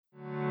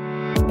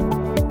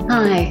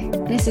Hi,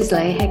 this is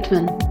Leah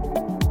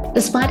Hechtman.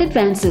 Despite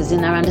advances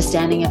in our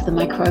understanding of the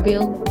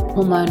microbial,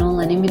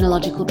 hormonal and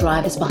immunological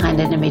drivers behind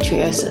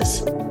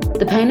endometriosis,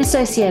 the pain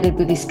associated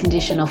with this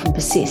condition often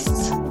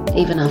persists,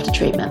 even after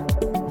treatment.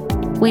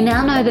 We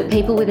now know that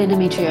people with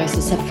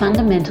endometriosis have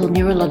fundamental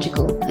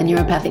neurological and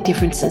neuropathic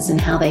differences in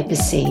how they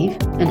perceive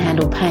and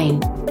handle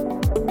pain.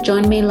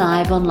 Join me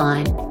live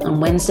online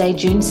on Wednesday,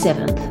 June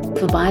 7th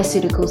for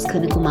Bioceuticals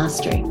Clinical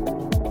Mastery,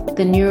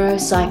 the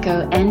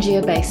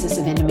neuro-psycho-angiobasis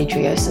of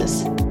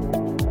endometriosis.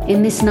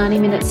 In this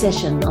 90-minute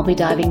session, I'll be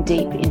diving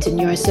deep into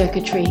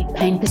neurocircuitry,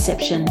 pain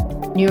perception,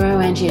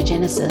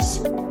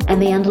 neuroangiogenesis, and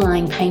the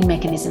underlying pain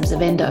mechanisms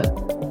of endo.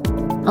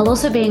 I'll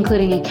also be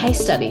including a case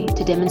study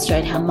to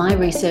demonstrate how my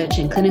research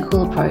and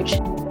clinical approach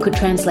could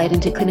translate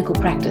into clinical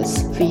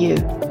practice for you.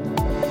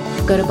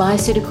 Go to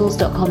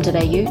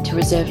bioceuticals.com.au to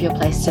reserve your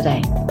place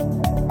today.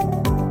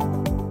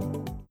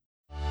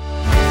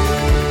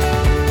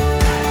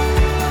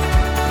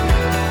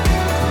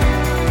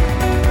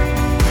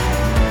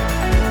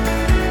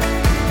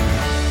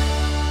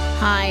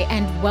 Hi,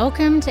 and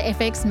welcome to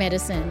FX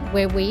Medicine,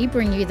 where we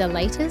bring you the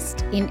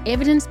latest in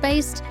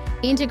evidence-based,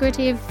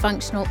 integrative,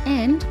 functional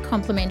and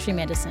complementary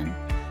medicine.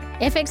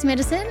 FX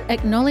Medicine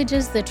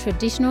acknowledges the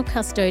traditional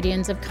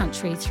custodians of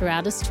country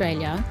throughout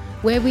Australia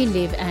where we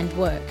live and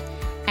work,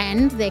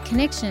 and their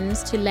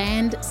connections to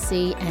land,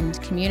 sea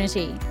and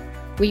community.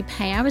 We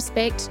pay our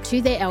respect to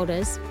their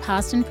elders,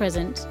 past and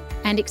present,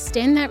 and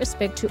extend that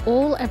respect to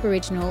all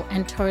Aboriginal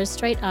and Torres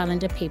Strait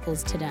Islander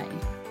peoples today.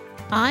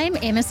 I'm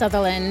Emma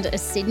Sutherland, a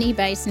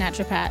Sydney-based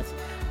naturopath.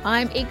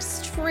 I'm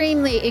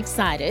extremely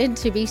excited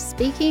to be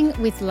speaking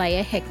with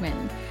Leah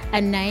Hechtman,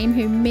 a name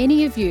who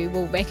many of you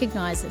will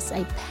recognise as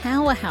a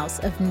powerhouse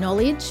of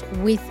knowledge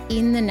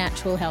within the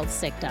natural health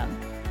sector.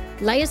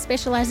 Leah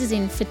specialises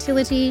in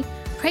fertility,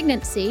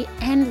 pregnancy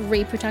and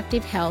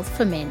reproductive health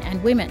for men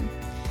and women.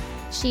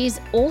 She is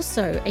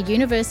also a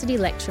university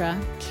lecturer,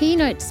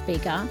 keynote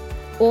speaker,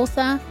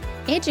 author,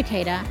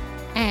 educator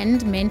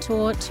and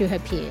mentor to her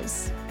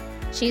peers.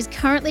 She is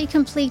currently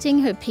completing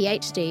her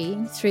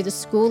PhD through the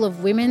School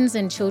of Women's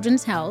and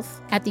Children's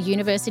Health at the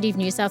University of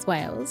New South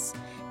Wales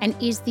and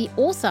is the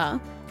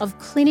author of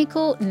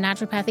Clinical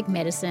Naturopathic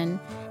Medicine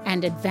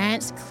and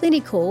Advanced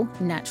Clinical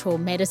Natural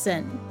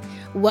Medicine.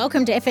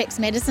 Welcome to FX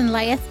Medicine,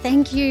 Leah.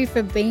 Thank you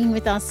for being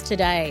with us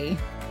today.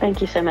 Thank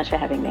you so much for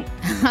having me.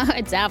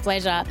 It's our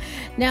pleasure.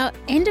 Now,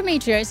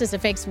 endometriosis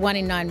affects 1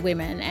 in 9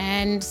 women,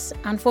 and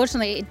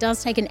unfortunately, it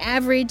does take an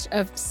average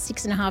of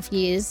 6.5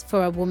 years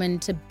for a woman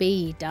to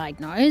be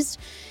diagnosed.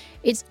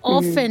 It's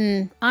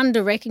often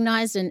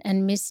under-recognised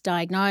and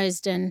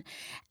misdiagnosed. And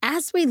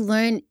as we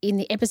learned in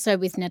the episode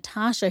with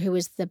Natasha, who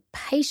was the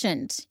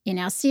patient in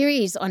our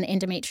series on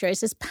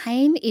endometriosis,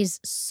 pain is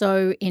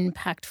so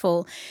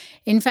impactful.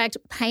 In fact,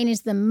 pain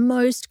is the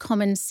most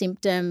common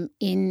symptom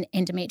in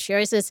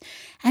endometriosis.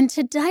 And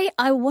today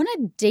I want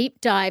to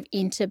deep dive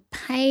into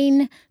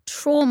pain,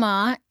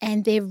 trauma,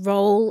 and their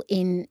role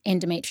in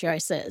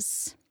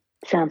endometriosis.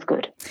 Sounds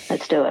good.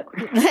 Let's do it.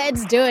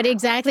 Let's do it,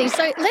 exactly.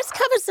 So let's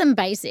cover some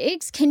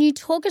basics. Can you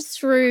talk us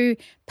through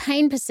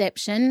pain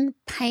perception,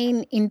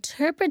 pain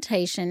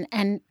interpretation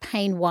and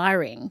pain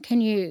wiring?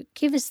 Can you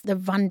give us the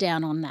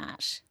rundown on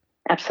that?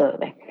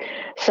 Absolutely.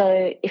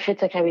 So if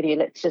it's okay with you,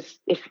 let's just,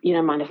 if you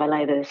don't mind if I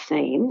lay the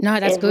scene. No,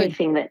 that's good.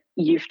 Everything that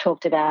you've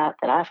talked about,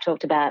 that I've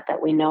talked about,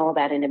 that we know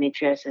about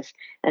endometriosis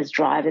as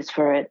drivers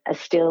for it are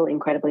still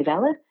incredibly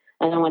valid.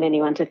 I don't want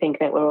anyone to think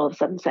that we're all of a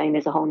sudden saying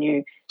there's a whole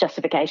new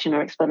justification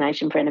or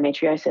explanation for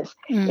endometriosis.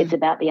 It's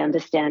about the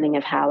understanding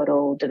of how it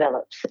all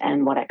develops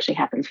and what actually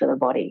happens for the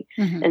body.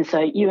 And so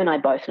you and I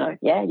both know,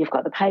 you've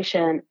got the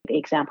patient, the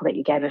example that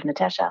you gave of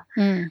Natasha.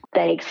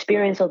 They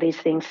experience all these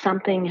things.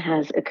 Something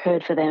has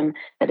occurred for them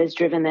that has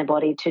driven their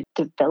body to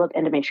develop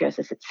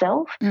endometriosis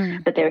itself,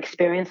 but their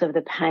experience of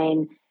the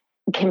pain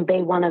can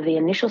be one of the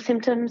initial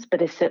symptoms, but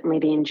is certainly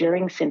the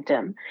enduring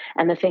symptom.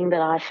 And the thing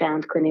that I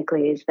found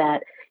clinically is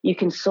that you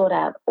can sort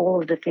out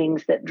all of the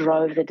things that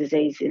drove the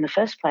disease in the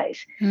first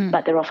place,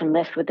 but they're often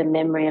left with the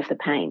memory of the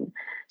pain.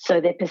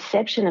 So their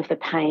perception of the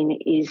pain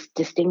is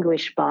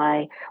distinguished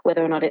by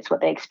whether or not it's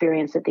what they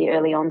experienced at the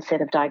early onset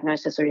of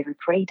diagnosis or even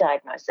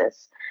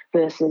pre-diagnosis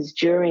versus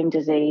during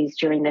disease,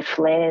 during their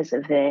flares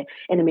of their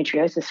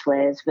endometriosis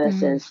flares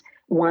versus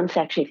once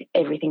actually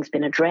everything's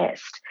been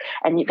addressed.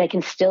 And they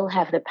can still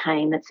have the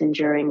pain that's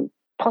enduring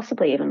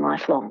possibly even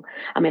lifelong.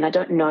 I mean, I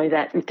don't know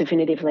that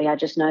definitively. I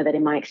just know that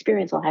in my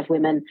experience, I'll have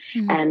women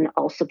and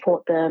I'll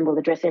support them, we'll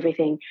address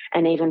everything.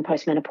 And even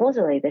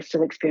postmenopausally, they're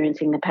still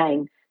experiencing the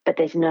pain, but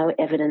there's no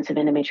evidence of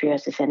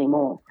endometriosis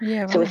anymore.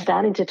 So we're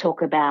starting to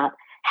talk about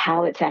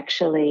how it's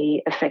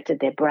actually affected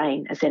their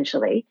brain,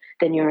 essentially,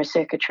 the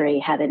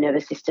neurocircuitry, how their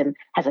nervous system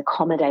has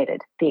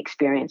accommodated the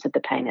experience of the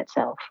pain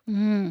itself.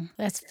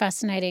 That's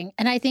fascinating.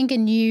 And I think a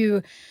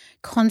new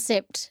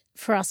concept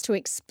for us to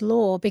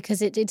explore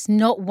because it's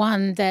not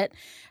one that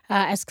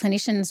as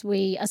clinicians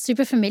we are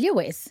super familiar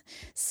with.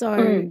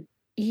 So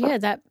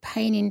that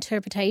pain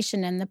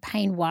interpretation and the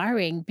pain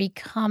wiring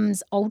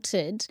becomes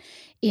altered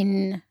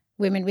in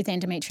women with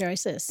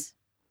endometriosis.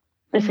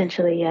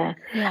 Essentially, yeah.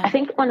 I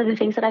think one of the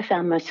things that I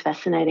found most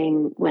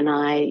fascinating when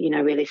I,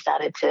 really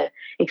started to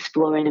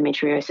explore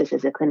endometriosis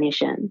as a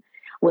clinician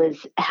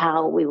was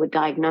how we would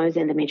diagnose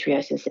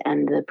endometriosis,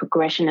 and the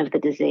progression of the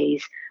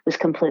disease was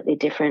completely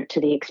different to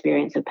the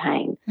experience of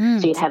pain.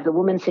 So you'd have the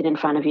woman sit in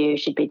front of you,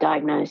 she'd be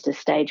diagnosed as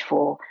stage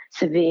 4,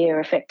 severe,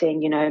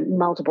 affecting,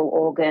 multiple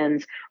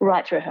organs,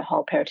 right through her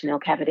whole peritoneal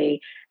cavity,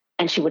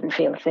 and she wouldn't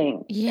feel a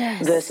thing.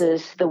 Yes.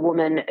 Versus the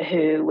woman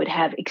who would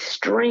have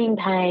extreme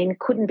pain,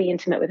 couldn't be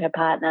intimate with her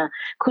partner,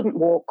 couldn't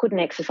walk, couldn't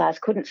exercise,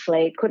 couldn't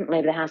sleep, couldn't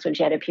leave the house when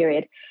she had her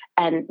period,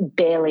 and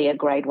barely a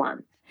grade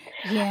 1.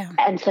 Yeah.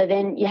 And so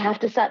then you have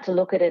to start to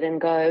look at it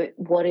and go,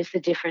 what is the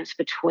difference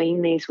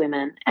between these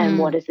women, and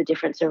what is the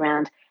difference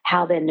around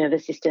how their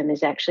nervous system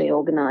is actually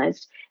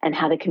organised, and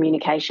how the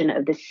communication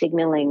of the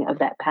signalling of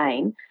that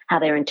pain, how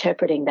they're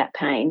interpreting that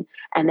pain,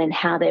 and then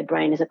how their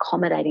brain is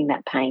accommodating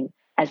that pain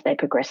as they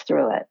progress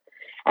through it.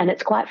 And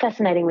it's quite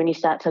fascinating when you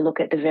start to look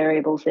at the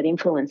variables that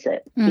influence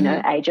it,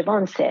 age of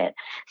onset,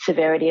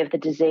 severity of the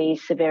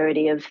disease,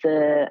 severity of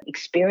the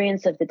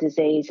experience of the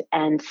disease,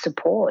 and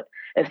support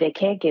of their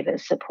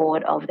caregivers,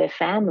 support of their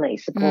family,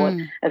 support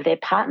of their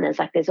partners.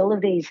 Like, there's all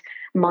of these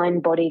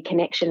mind-body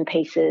connection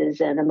pieces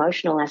and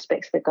emotional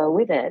aspects that go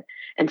with it.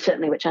 And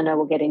certainly, which I know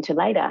we'll get into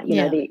later,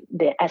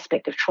 the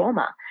aspect of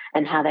trauma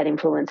and how that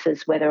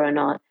influences whether or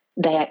not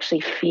they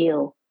actually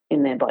feel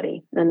in their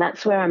body. And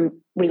that's where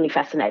I'm really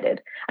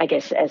fascinated, I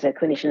guess, as a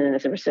clinician and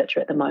as a researcher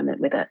at the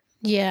moment with it.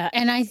 Yeah.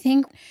 And I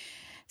think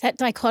that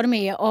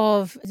dichotomy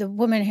of the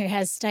woman who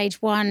has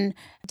stage 1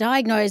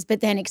 diagnosed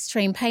but then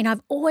extreme pain,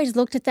 I've always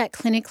looked at that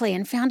clinically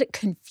and found it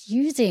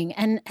confusing.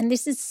 And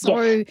this is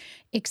so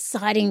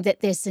exciting that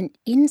there's some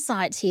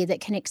insights here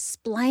that can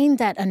explain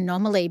that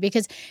anomaly,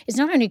 because it's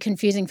not only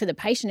confusing for the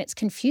patient, it's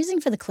confusing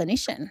for the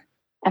clinician.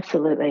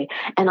 Absolutely.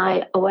 And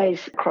I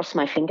always cross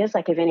my fingers.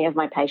 Like, if any of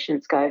my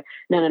patients go,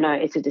 no,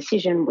 it's a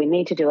decision, we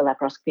need to do a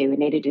laparoscopy, we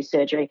need to do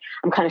surgery,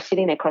 I'm kind of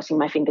sitting there crossing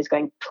my fingers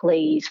going,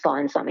 please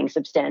find something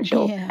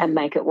substantial and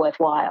make it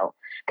worthwhile.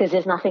 Because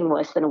there's nothing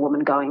worse than a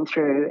woman going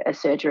through a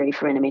surgery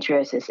for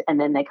endometriosis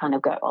and then they kind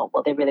of go, oh,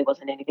 well, there really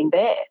wasn't anything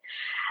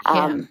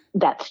there.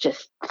 That's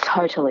just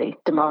totally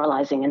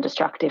demoralizing and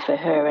destructive for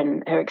her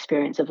and her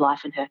experience of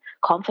life and her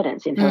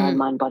confidence in her own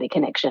mind-body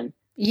connection.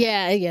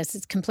 Yes,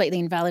 it's completely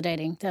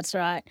invalidating. That's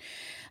right.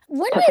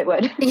 Perfect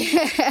word.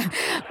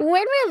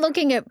 When we're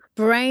looking at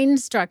brain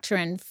structure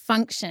and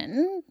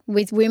function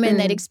with women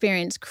that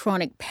experience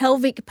chronic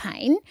pelvic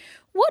pain,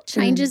 what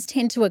changes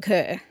tend to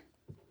occur?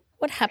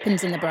 What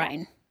happens in the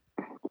brain?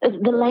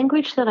 The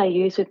language that I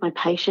use with my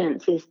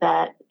patients is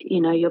that,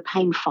 your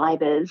pain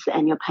fibers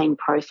and your pain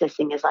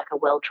processing is like a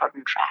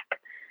well-trodden track.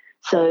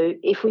 So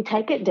if we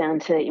take it down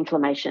to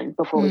inflammation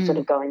before we sort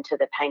of go into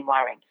the pain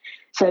wiring.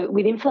 So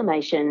with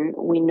inflammation,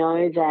 we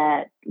know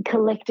that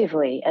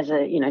collectively as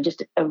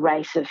just a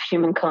race of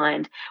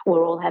humankind,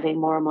 we're all having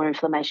more and more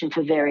inflammation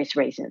for various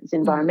reasons,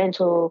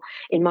 environmental,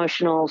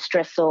 emotional,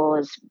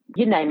 stressors,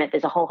 you name it.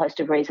 There's a whole host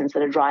of reasons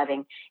that are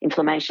driving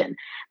inflammation.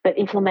 But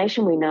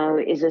inflammation, we know,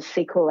 is a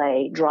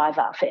CCLA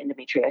driver for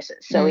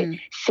endometriosis. So it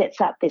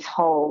sets up this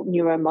whole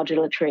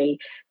neuromodulatory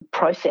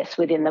process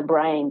within the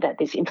brain that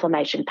this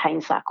inflammation pain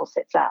cycle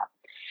sets up.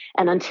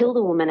 And until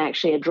the woman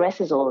actually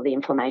addresses all of the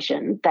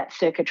inflammation, that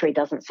circuitry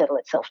doesn't settle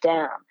itself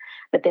down.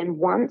 But then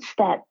once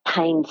that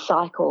pain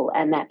cycle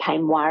and that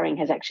pain wiring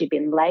has actually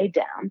been laid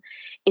down,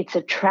 it's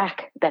a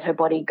track that her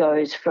body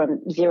goes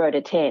from 0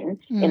 to 10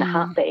 in a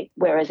heartbeat,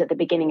 whereas at the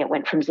beginning it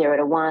went from 0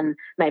 to 1,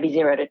 maybe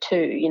 0 to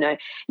 2.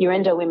 Your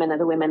endo women are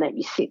the women that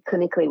you sit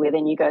clinically with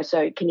and you go,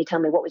 so can you tell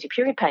me what was your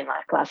period pain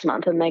like last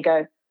month? And they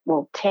go,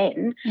 well,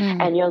 10.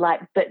 And you're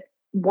like, but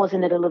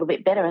wasn't it a little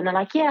bit better? And they're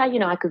like, yeah,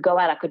 I could go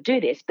out, I could do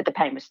this, but the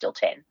pain was still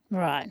 10.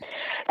 Right.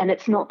 And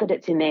it's not that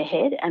it's in their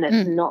head and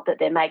it's not that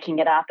they're making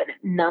it up and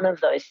none of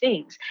those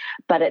things,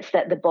 but it's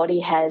that the body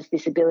has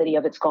this ability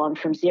of it's gone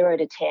from 0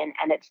 to 10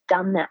 and it's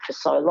done that for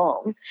so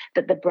long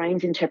that the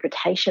brain's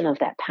interpretation of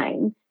that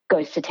pain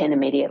goes to 10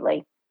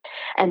 immediately.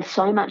 And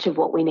so much of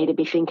what we need to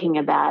be thinking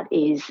about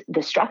is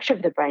the structure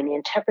of the brain, the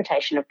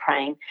interpretation of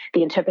pain,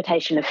 the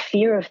interpretation of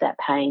fear of that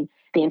pain,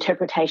 the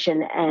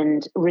interpretation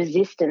and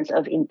resistance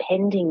of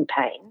impending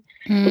pain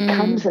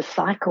becomes a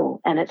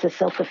cycle, and it's a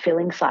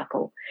self-fulfilling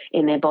cycle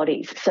in their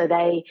bodies. So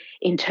they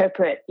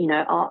interpret,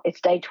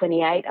 it's day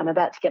 28, I'm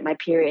about to get my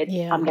period,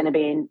 I'm going to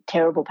be in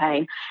terrible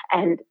pain.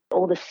 And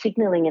all the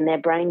signaling in their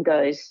brain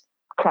goes,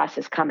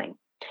 crisis coming.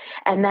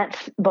 And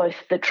that's both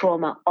the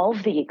trauma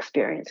of the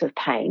experience of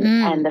pain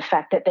and the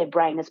fact that their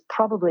brain has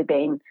probably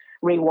been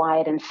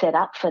rewired and set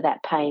up for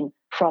that pain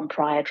from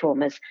prior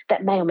traumas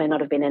that may or may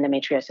not have been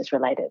endometriosis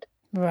related.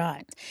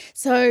 Right.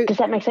 So does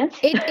that make sense?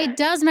 It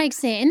does make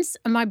sense.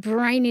 My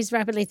brain is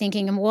rapidly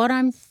thinking, and what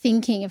I'm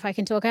thinking, if I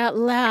can talk out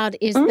loud,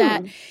 is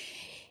that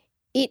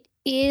it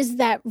is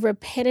that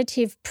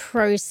repetitive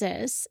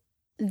process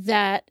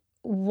that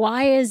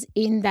wires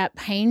in that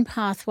pain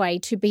pathway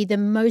to be the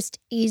most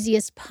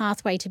easiest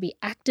pathway to be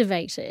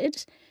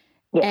activated,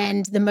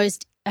 and the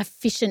most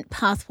efficient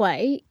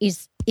pathway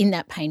is in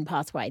that pain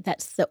pathway.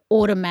 That's the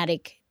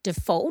automatic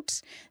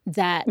default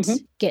that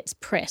gets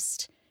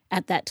pressed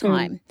at that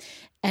time.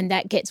 And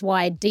that gets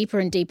wired deeper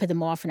and deeper the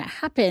more often it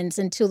happens,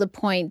 until the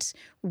point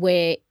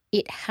where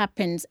it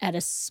happens at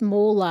a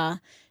smaller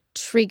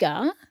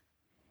trigger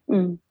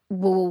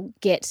will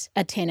get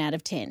a 10 out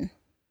of 10.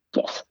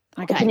 Yes.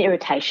 Okay. It's an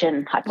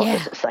irritation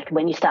hypothesis. Yeah. Like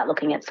when you start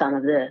looking at some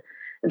of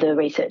the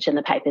research and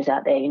the papers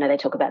out there, they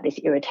talk about this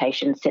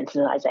irritation,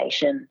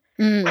 sensitization,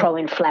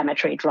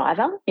 pro-inflammatory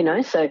driver,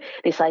 so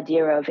this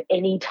idea of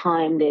any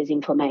time there's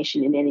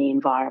inflammation in any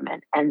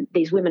environment, and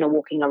these women are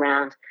walking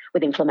around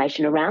with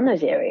inflammation around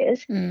those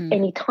areas,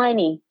 any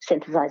tiny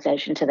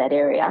sensitization to that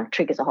area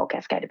triggers a whole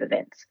cascade of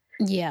events.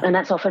 Yeah. And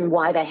that's often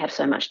why they have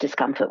so much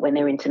discomfort when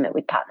they're intimate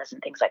with partners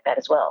and things like that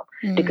as well,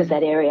 because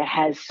that area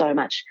has so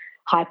much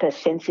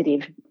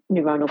hypersensitive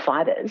neuronal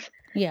fibers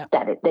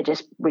that they're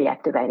just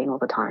reactivating all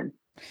the time.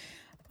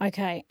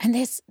 Okay. And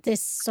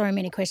there's so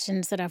many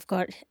questions that I've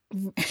got.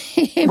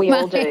 We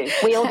all do.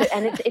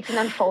 And it's an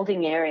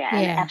unfolding area.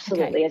 And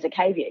absolutely, as a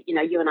caveat,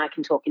 you and I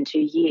can talk in 2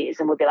 years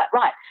and we'll be like,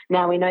 right,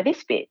 now we know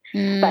this bit.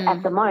 But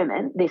at the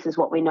moment, this is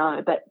what we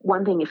know. But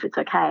one thing, if it's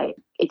okay,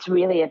 it's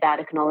really about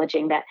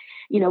acknowledging that,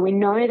 we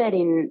know that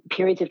in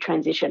periods of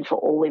transition for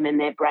all women,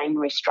 their brain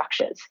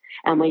restructures.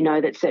 And we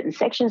know that certain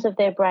sections of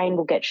their brain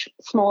will get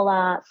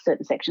smaller,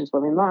 certain sections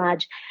will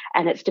enlarge.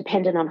 And it's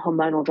dependent on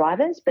hormonal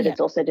drivers, but it's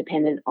also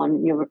dependent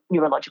on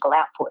neurological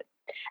output.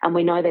 And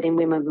we know that in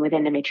women with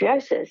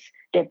endometriosis,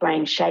 their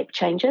brain shape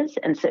changes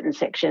and certain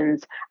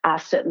sections are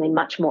certainly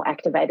much more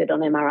activated on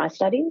MRI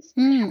studies.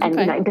 And,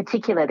 in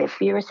particular, their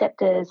fear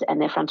receptors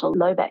and their frontal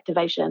lobe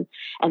activation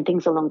and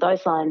things along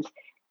those lines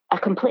are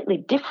completely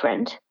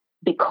different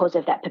because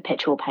of that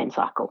perpetual pain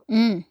cycle.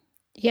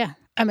 Yeah.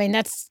 I mean,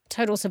 that's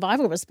total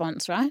survival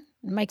response, right?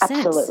 It makes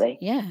sense. Absolutely.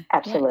 Yeah.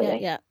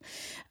 Absolutely. Yeah.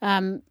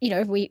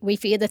 We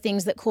fear the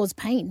things that cause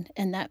pain,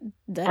 and that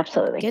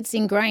absolutely gets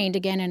ingrained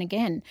again and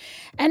again.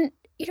 And,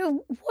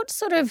 what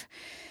sort of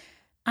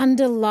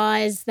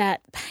underlies that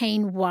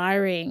pain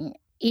wiring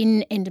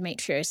in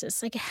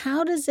endometriosis? Like,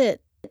 how does it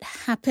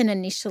happen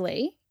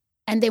initially?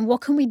 And then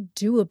what can we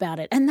do about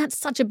it? And that's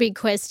such a big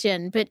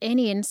question, but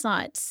any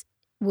insights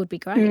would be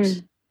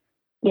great.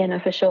 Yeah, no,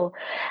 for sure.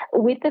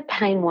 With the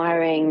pain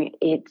wiring,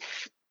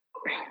 it's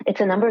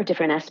a number of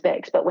different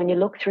aspects, but when you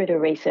look through the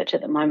research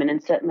at the moment,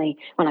 and certainly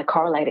when I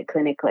correlate it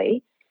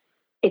clinically,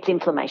 it's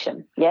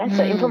inflammation. Yeah.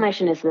 So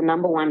inflammation is the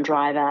number one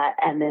driver,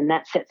 and then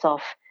that sets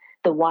off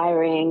the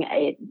wiring.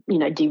 It,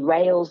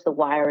 derails the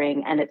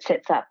wiring, and it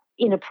sets up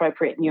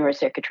inappropriate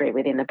neurocircuitry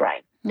within the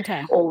brain.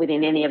 Okay. Or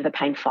within any of the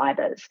pain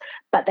fibers.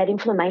 But that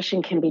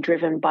inflammation can be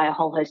driven by a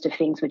whole host of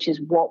things, which is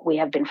what we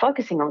have been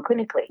focusing on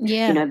clinically.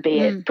 Yeah.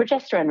 Be it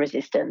progesterone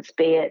resistance,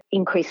 be it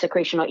increased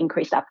secretion or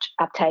increased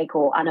uptake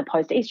or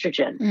unopposed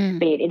estrogen,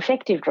 be it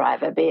infective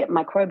driver, be it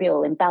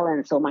microbial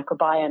imbalance or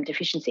microbiome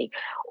deficiency.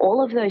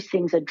 All of those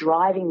things are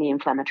driving the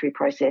inflammatory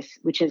process,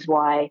 which is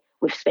why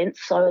we've spent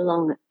so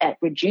long at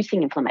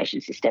reducing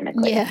inflammation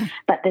systemically. Yeah.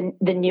 But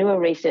the newer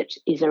research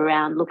is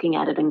around looking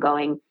at it and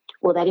going,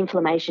 well, that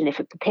inflammation, if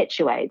it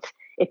perpetuates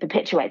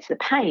the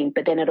pain,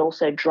 but then it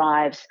also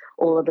drives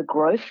all of the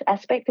growth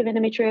aspect of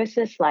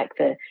endometriosis, like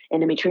the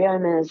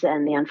endometriomas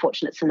and the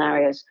unfortunate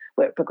scenarios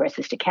where it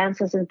progresses to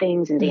cancers and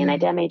things and DNA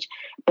damage.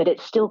 But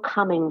it's still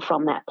coming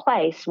from that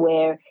place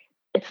where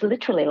it's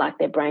literally like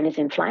their brain is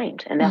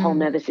inflamed and their whole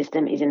nervous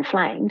system is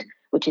inflamed,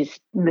 which is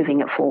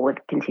moving it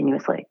forward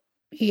continuously.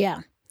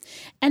 Yeah.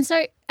 And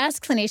so as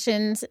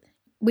clinicians,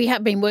 we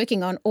have been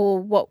working on all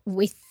what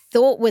we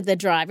thought were the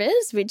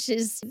drivers, which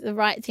is the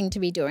right thing to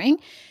be doing.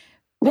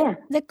 Yeah.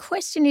 The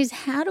question is,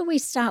 how do we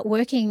start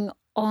working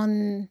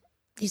on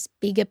this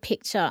bigger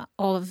picture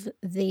of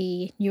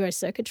the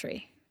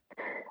neurocircuitry?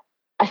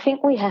 I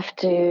think we have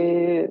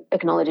to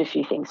acknowledge a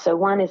few things. So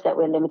one is that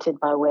we're limited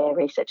by where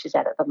research is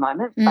at the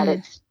moment, but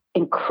it's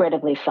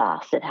incredibly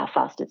fast at how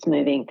fast it's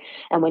moving.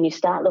 And when you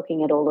start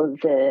looking at all of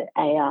the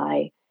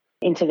AI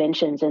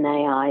interventions and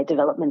AI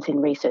developments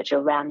in research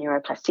around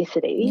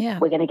neuroplasticity,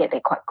 we're going to get there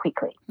quite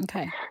quickly.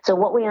 Okay. So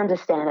what we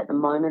understand at the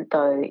moment,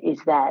 though, is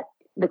that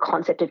the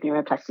concept of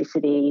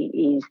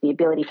neuroplasticity is the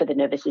ability for the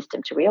nervous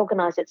system to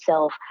reorganize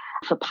itself,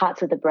 for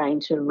parts of the brain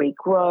to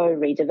regrow,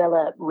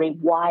 redevelop,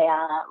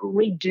 rewire,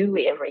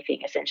 redo everything,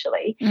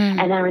 essentially.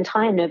 And our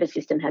entire nervous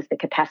system has the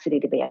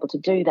capacity to be able to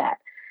do that.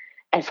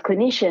 As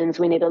clinicians,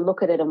 we need to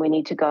look at it and we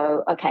need to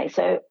go, okay,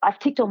 so I've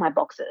ticked all my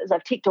boxes.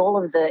 I've ticked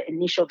all of the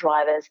initial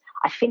drivers.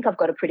 I think I've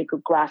got a pretty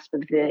good grasp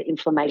of the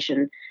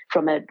inflammation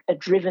from a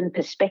driven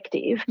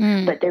perspective,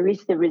 but there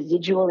is the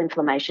residual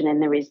inflammation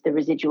and there is the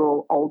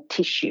residual old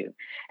tissue.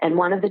 And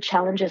one of the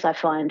challenges I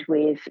find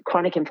with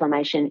chronic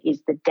inflammation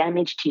is the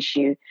damaged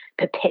tissue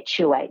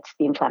perpetuates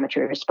the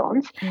inflammatory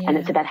response. And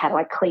it's about how do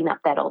I clean up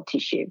that old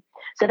tissue.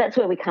 So that's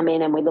where we come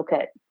in and we look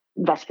at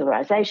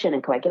vascularization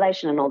and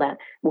coagulation and all that.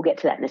 We'll get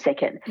to that in a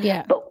second.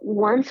 Yeah. But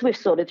once we've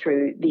sorted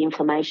through the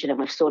inflammation and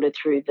we've sorted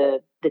through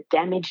the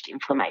damaged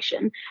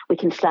inflammation, we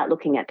can start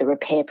looking at the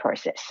repair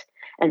process.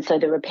 And so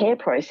the repair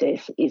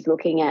process is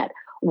looking at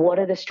what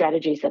are the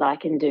strategies that I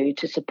can do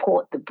to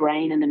support the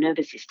brain and the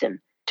nervous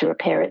system to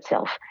repair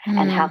itself,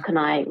 and how can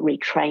I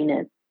retrain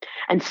it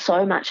And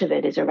so much of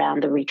it is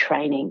around the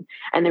retraining.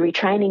 And the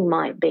retraining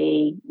might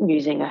be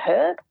using a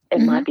herb, it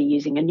might be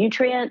using a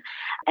nutrient.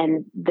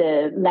 And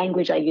the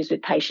language I use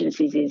with patients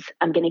is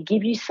I'm going to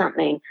give you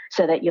something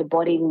so that your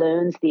body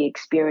learns the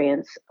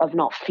experience of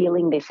not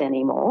feeling this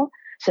anymore,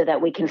 so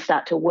that we can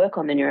start to work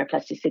on the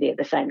neuroplasticity at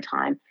the same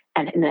time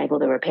and enable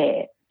the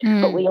repair.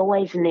 But we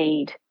always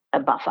need a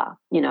buffer,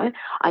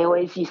 I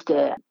always used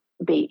to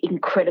be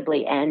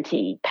incredibly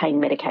anti-pain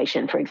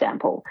medication, for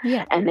example.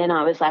 Yeah. And then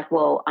I was like,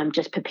 well, I'm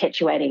just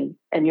perpetuating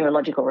a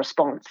neurological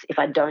response if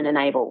I don't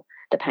enable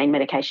the pain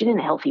medication in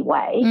a healthy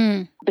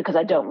way, because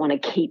I don't want to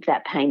keep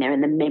that pain there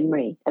and the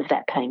memory of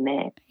that pain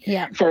there.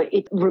 Yeah. So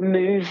it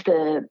removes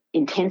the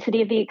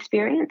intensity of the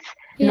experience,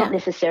 not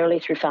necessarily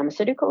through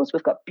pharmaceuticals.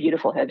 We've got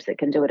beautiful herbs that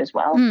can do it as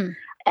well.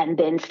 And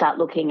then start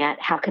looking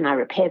at how can I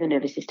repair the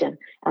nervous system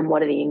and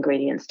what are the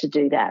ingredients to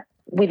do that.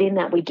 Within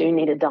that, we do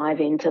need to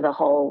dive into the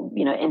whole,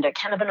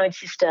 endocannabinoid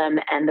system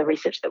and the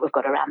research that we've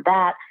got around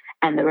that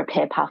and the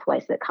repair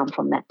pathways that come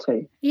from that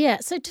too. Yeah.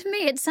 So to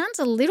me, it sounds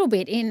a little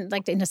bit in a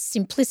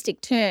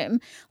simplistic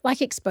term,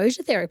 like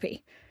exposure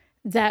therapy,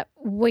 that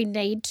we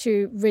need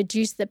to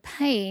reduce the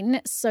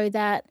pain so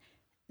that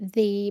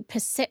the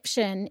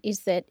perception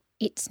is that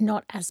it's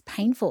not as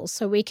painful.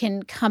 So we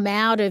can come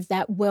out of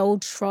that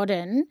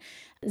well-trodden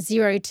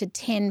 0 to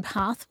 10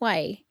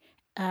 pathway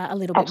a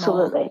little bit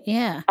more.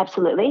 Yeah.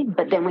 Absolutely.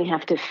 But then we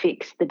have to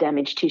fix the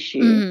damaged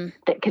tissue,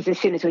 because as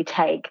soon as we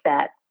take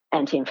that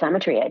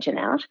anti-inflammatory agent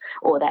out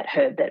or that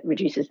herb that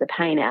reduces the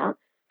pain out,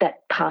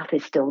 that path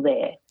is still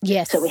there.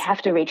 Yes. So we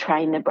have to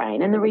retrain the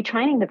brain. And the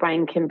retraining the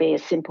brain can be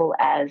as simple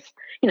as,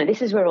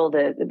 this is where all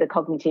the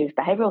cognitive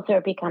behavioral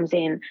therapy comes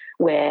in,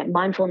 where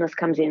mindfulness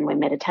comes in, where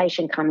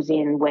meditation comes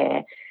in,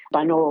 where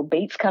binaural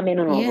beats come in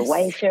and all the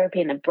wave therapy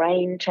and the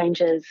brain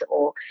changes,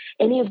 or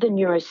any of the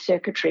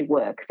neurocircuitry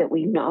work that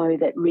we know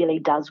that really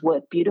does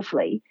work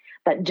beautifully,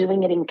 but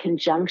doing it in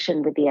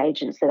conjunction with the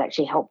agents that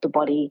actually help the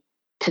body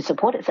to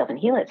support itself and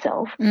heal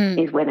itself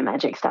is where the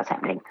magic starts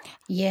happening.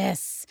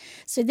 Yes.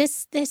 So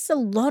there's a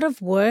lot of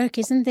work,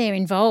 isn't there,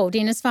 involved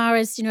in as far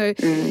as,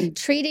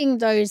 treating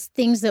those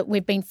things that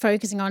we've been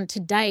focusing on to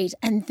date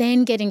and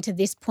then getting to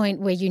this point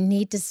where you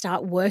need to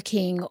start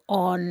working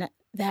on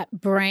that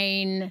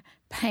brain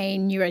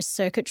pain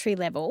neurocircuitry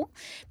level.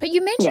 But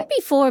you mentioned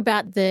before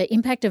about the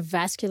impact of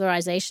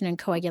vascularization and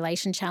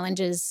coagulation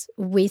challenges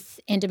with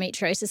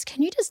endometriosis.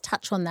 Can you just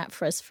touch on that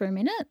for us for a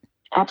minute?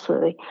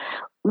 Absolutely.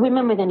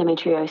 Women with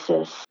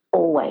endometriosis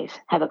always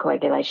have a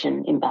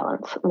coagulation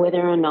imbalance,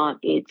 whether or not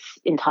it's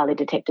entirely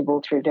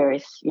detectable through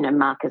various,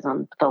 markers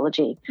on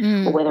pathology,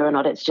 or whether or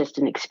not it's just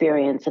an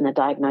experience and a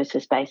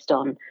diagnosis based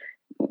on,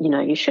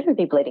 you shouldn't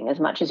be bleeding as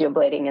much as you're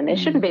bleeding and there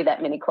shouldn't be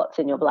that many clots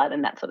in your blood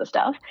and that sort of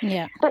stuff.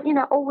 Yeah. But,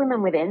 all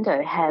women with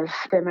endo have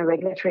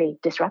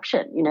thermoregulatory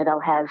disruption. They'll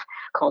have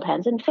cold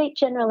hands and feet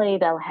generally.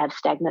 They'll have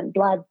stagnant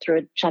blood through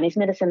a Chinese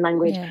medicine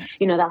language. Yeah.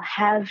 They'll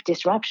have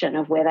disruption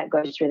of where that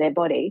goes through their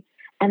body.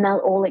 And they'll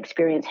all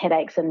experience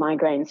headaches and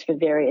migraines for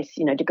various,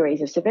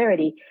 degrees of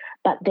severity,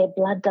 but their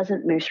blood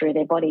doesn't move through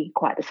their body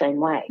quite the same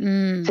way.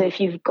 So if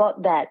you've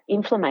got that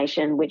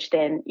inflammation, which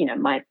then,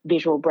 my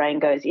visual brain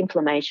goes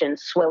inflammation,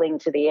 swelling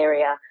to the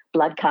area,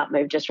 blood can't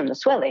move just from the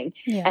swelling.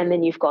 Yeah. And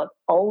then you've got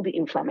old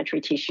inflammatory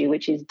tissue,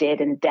 which is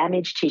dead and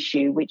damaged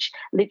tissue, which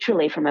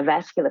literally from a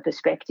vascular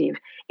perspective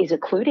is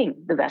occluding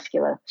the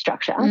vascular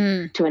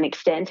structure to an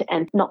extent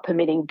and not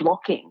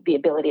blocking the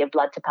ability of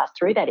blood to pass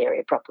through that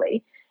area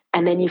properly.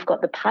 And then you've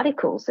got the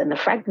particles and the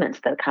fragments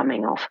that are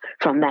coming off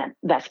from that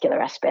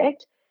vascular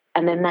aspect.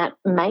 And then that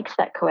makes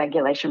that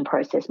coagulation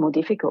process more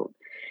difficult.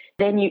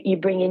 Then you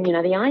bring in,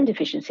 the iron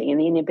deficiency and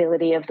the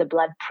inability of the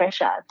blood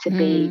pressure to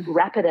be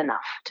rapid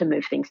enough to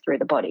move things through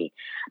the body.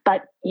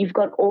 But you've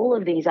got all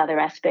of these other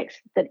aspects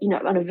that,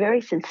 on a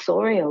very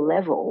sensorial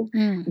level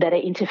that are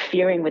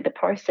interfering with the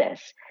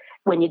process.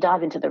 When you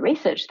dive into the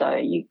research,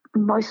 though,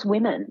 most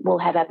women will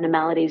have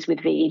abnormalities with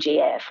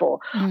VEGF or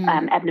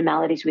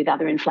abnormalities with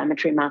other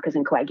inflammatory markers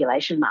and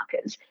coagulation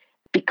markers,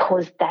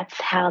 because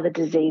that's how the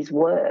disease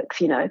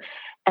works,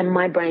 And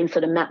my brain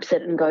sort of maps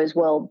it and goes,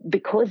 well,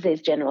 because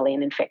there's generally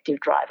an infective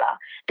driver,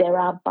 there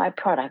are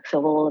byproducts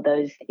of all of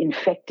those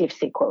infective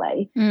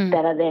sequelae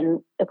that are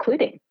then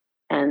occluding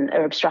and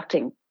are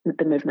obstructing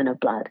the movement of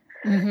blood.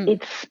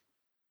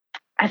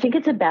 I think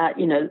it's about,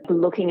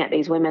 looking at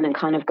these women and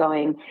kind of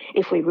going,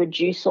 if we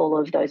reduce all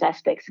of those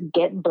aspects,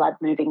 get blood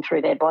moving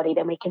through their body,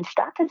 then we can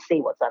start to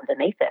see what's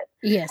underneath it.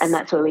 Yes. And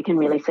that's where we can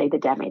really see the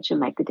damage and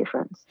make the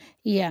difference.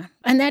 Yeah.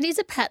 And that is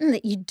a pattern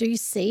that you do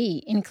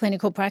see in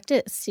clinical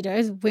practice,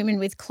 women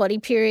with clotty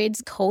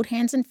periods, cold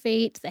hands and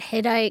feet, the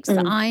headaches,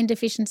 the iron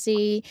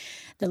deficiency,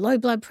 the low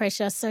blood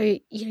pressure. So,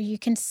 you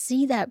can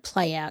see that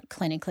play out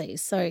clinically.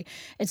 So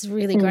it's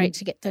really great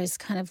to get those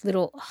kind of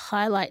little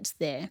highlights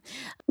there.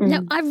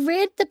 Now, I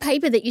read the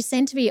paper that you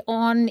sent to me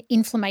on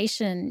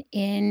inflammation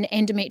in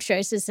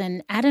endometriosis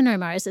and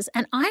adenomyosis,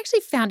 and I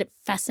actually found it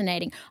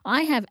fascinating.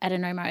 I have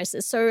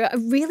adenomyosis, so I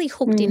really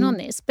hooked in on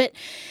this. But,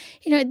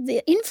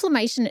 the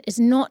inflammation is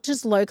not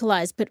just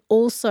localized but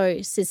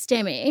also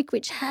systemic,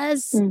 which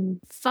has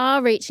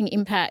far-reaching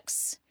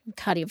impacts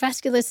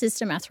cardiovascular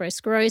system,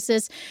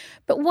 atherosclerosis.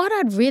 But what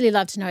I'd really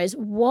love to know is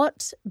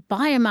what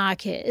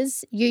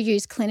biomarkers you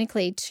use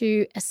clinically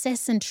to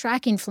assess and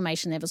track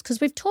inflammation levels, because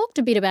we've talked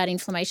a bit about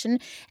inflammation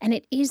and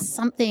it is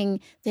something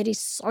that is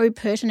so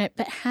pertinent,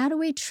 but how do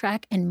we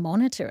track and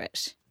monitor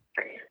it?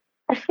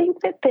 I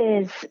think that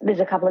there's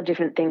a couple of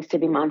different things to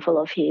be mindful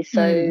of here.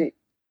 So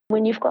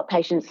when you've got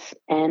patients,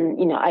 and,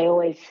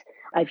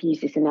 I've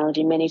used this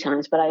analogy many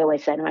times, but I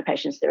always say to my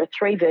patients, there are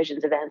three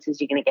versions of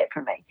answers you're going to get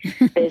from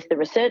me. There's the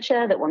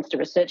researcher that wants to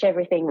research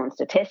everything, wants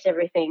to test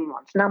everything,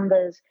 wants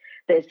numbers.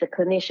 There's the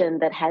clinician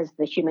that has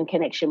the human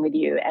connection with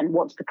you and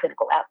wants the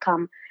clinical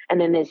outcome. And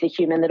then there's the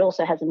human that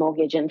also has a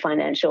mortgage and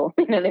financial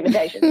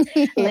limitations.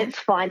 Let's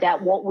find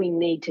out what we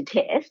need to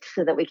test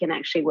so that we can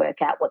actually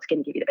work out what's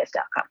going to give you the best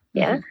outcome.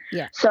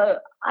 Yeah. So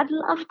I'd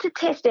love to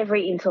test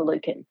every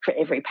interleukin for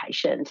every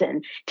patient,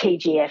 and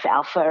TGF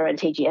alpha and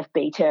TGF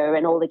beta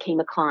and all the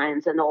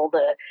chemokines and all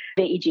the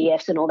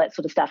VEGFs and all that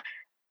sort of stuff.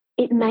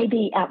 It may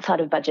be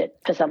outside of budget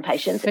for some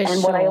patients.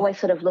 What I always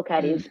sort of look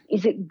at is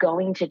it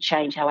going to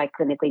change how I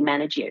clinically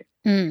manage you?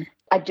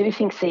 I do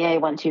think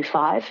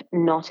CA125,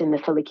 not in the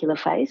follicular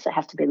phase, it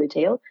has to be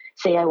luteal.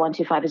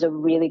 CA125 is a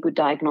really good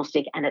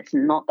diagnostic and it's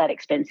not that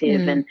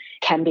expensive and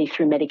can be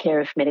through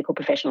Medicare if medical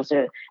professionals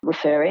are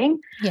referring.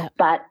 Yeah.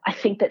 But I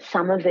think that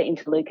some of the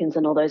interleukins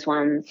and all those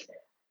ones,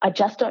 I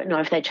just don't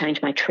know if they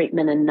change my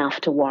treatment enough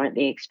to warrant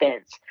the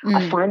expense.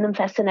 I find them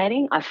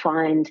fascinating. I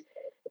find,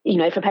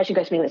 if a patient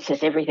goes to me, let's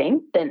test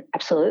everything, then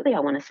absolutely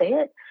I want to see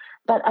it.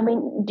 But,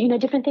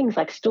 different things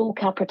like stool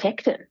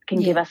calprotectin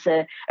can give us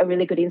a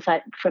really good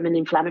insight from an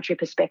inflammatory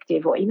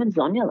perspective, or even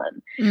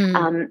zonulin,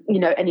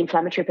 an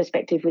inflammatory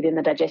perspective within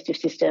the digestive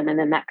system, and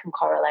then that can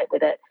correlate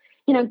with it.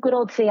 Good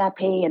old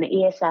CRP and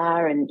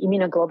ESR and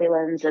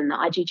immunoglobulins and the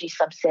IgG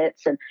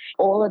subsets and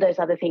all of those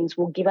other things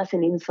will give us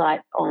an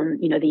insight on,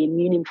 the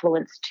immune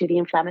influence to the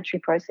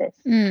inflammatory process.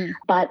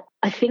 But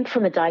I think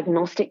from a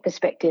diagnostic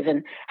perspective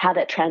and how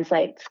that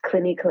translates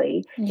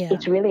clinically,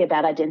 it's really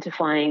about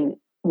identifying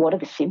what are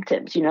the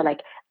symptoms,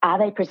 are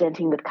they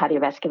presenting with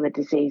cardiovascular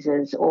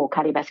diseases or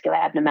cardiovascular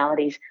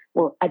abnormalities?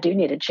 Well, I do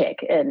need to check,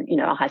 and,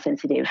 a high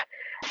sensitive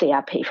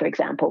CRP, for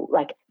example,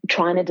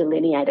 trying to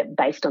delineate it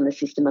based on the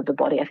system of the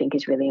body, I think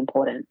is really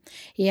important.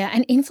 Yeah,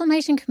 and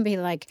inflammation can be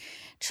like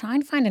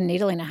trying to find a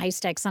needle in a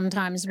haystack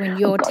sometimes when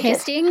you're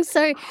testing. Yes.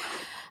 So,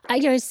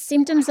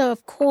 symptoms are,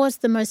 of course,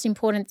 the most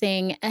important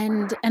thing,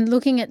 and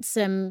looking at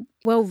some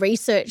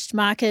well-researched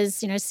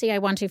markers,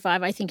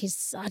 CA125 I think is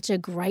such a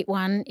great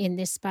one in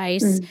this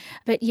space.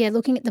 But,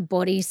 looking at the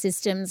body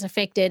systems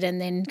affected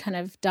and then kind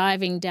of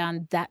diving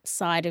down that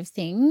side of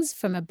things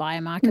from a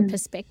biomarker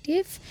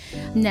perspective.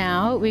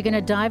 Now we're going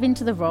to dive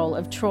into the role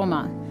of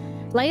trauma.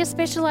 Leah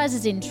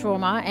specialises in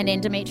trauma and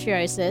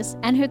endometriosis,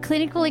 and her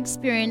clinical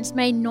experience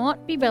may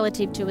not be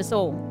relative to us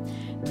all.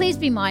 Please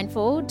be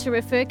mindful to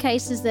refer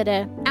cases that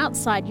are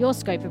outside your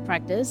scope of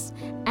practice,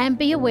 and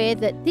be aware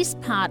that this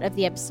part of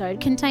the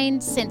episode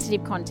contains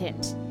sensitive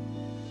content.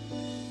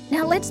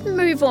 Now let's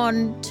move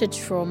on to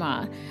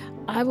trauma.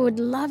 I would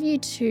love you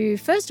to,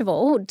 first of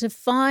all,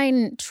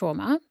 define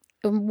trauma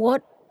and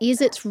what is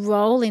its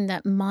role in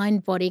that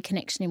mind-body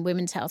connection in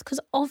women's health,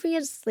 because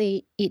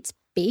obviously it's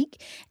big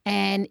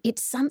and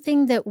it's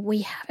something that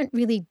we haven't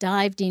really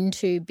dived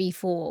into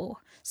before.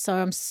 So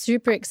I'm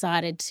super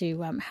excited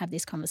to have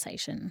this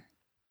conversation.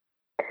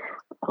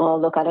 Oh,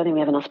 look, I don't think we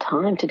have enough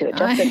time to do it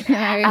justice.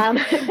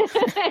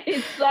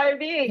 It's so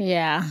big.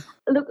 Yeah.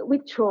 Look,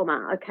 with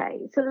trauma, okay,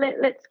 so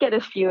let's get a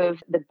few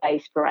of the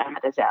base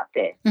parameters out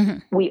there.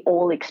 We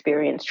all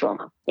experience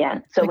trauma,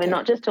 So we're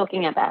not just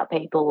talking about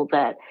people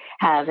that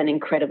have an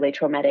incredibly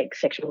traumatic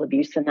sexual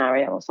abuse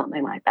scenario or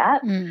something like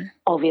that.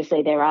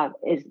 Obviously, there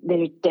is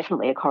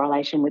definitely a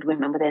correlation with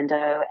women with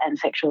endo and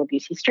sexual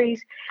abuse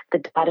histories. The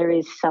data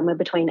is somewhere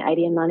between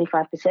 80 and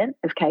 95%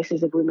 of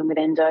cases of women with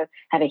endo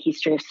have a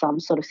history of some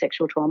sort of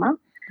sexual trauma.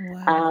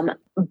 Wow.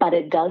 But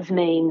it does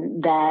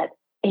mean that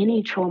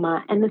any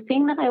trauma, and the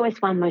thing that I always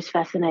find most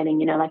fascinating,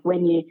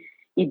 when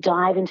you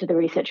dive into the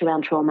research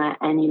around trauma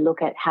and you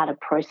look at how to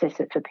process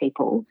it for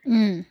people,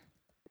 you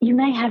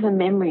may have a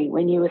memory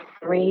when you were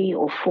 3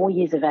 or 4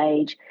 years of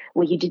age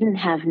where you didn't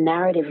have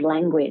narrative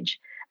language,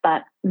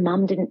 but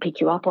mum didn't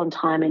pick you up on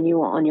time and you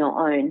were on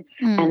your own,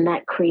 and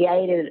that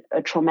created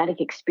a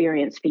traumatic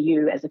experience for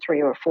you as a 3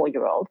 or a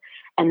 4-year-old,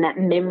 and that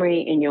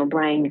memory in your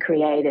brain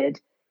created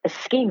a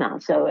schema,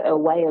 so a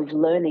way of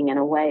learning and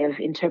a way of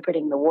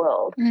interpreting the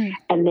world,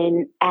 and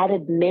then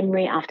added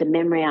memory after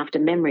memory after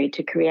memory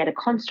to create a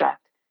construct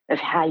of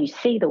how you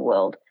see the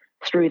world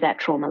through that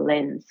trauma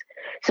lens.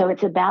 So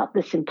it's about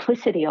the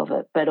simplicity of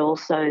it, but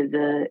also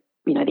the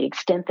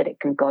extent that it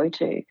can go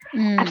to.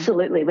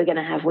 Absolutely, we're going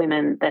to have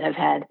women that have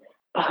had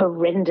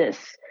horrendous,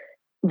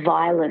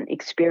 violent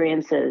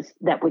experiences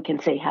that we can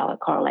see how it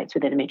correlates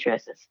with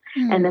endometriosis.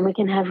 And then we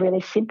can have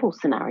really simple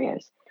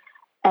scenarios.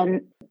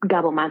 And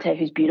Gabor Mate,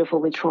 who's beautiful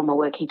with trauma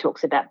work, he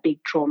talks about big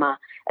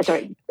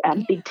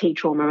T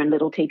trauma and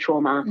little t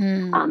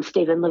trauma.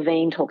 Stephen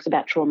Levine talks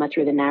about trauma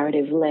through the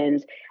narrative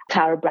lens.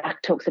 Tara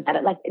Brach talks about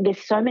it.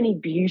 There's so many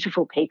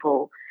beautiful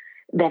people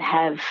that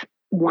have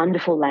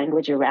wonderful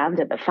language around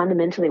it. But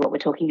fundamentally what we're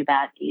talking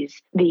about is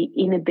the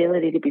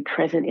inability to be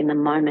present in the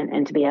moment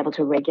and to be able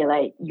to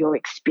regulate your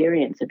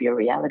experience of your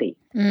reality,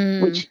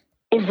 which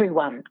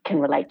everyone can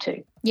relate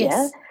to.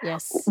 Yes, yeah?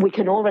 yes. We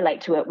can all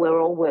relate to it.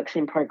 We're all works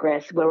in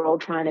progress. We're all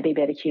trying to be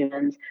better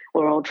humans.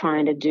 We're all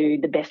trying to do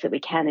the best that we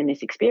can in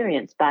this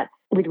experience. But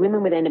with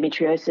women with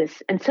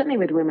endometriosis, and certainly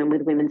with women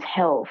with women's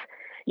health,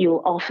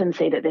 you'll often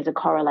see that there's a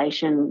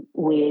correlation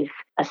with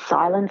a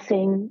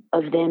silencing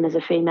of them as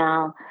a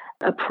female,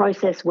 a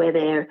process where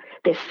their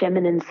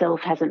feminine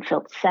self hasn't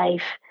felt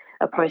safe,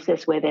 a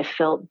process where they've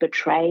felt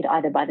betrayed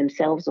either by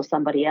themselves or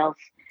somebody else,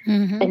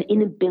 an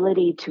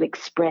inability to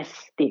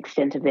express the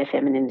extent of their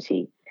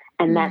femininity.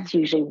 And that's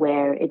usually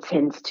where it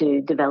tends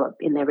to develop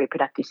in their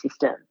reproductive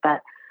system.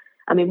 But,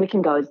 I mean, we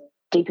can go as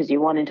deep as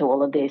you want into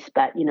all of this,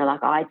 but, you know,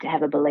 like I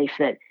have a belief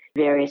that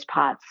various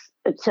parts,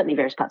 certainly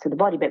various parts of the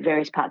body, but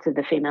various parts of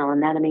the female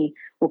anatomy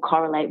will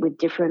correlate with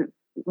different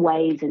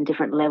ways and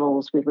different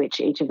levels with which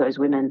each of those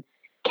women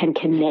can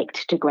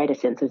connect to greater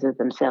senses of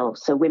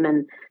themselves. So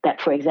women that,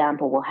 for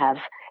example, will have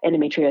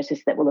endometriosis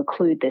that will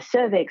occlude their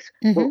cervix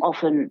will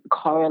often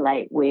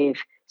correlate with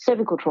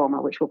cervical trauma,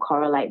 which will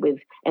correlate with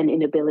an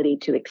inability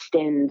to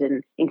extend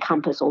and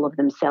encompass all of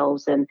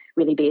themselves and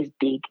really be as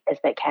big as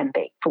they can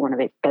be, for one of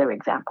a better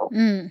example.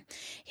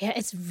 Yeah,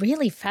 it's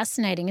really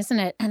fascinating, isn't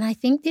it? And I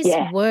think this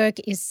work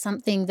is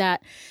something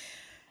that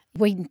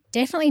we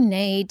definitely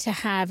need to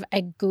have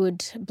a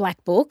good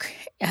black book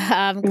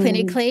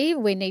clinically.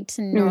 We need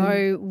to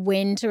know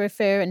when to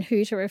refer and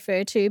who to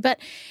refer to. But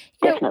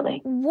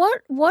definitely,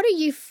 what are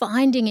you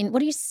finding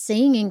what are you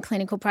seeing in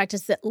clinical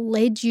practice that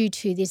led you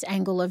to this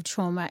angle of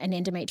trauma and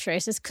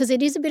endometriosis? Because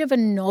it is a bit of a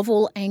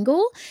novel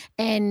angle,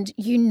 and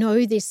you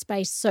know this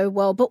space so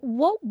well. But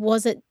what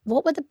was it?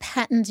 What were the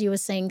patterns you were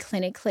seeing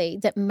clinically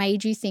that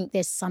made you think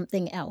there's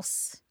something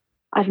else?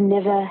 I've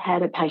never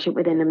had a patient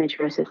with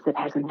endometriosis that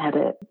hasn't had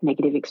a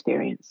negative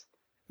experience.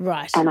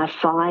 Right. And I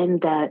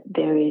find that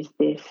there is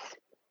this,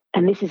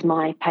 and this is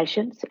my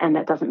patients, and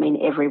that doesn't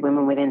mean every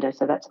woman with endo,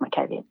 so that's my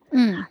caveat.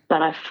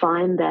 But I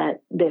find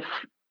that they've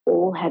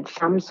all had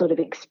some sort of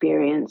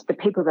experience. The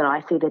people that I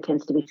see, there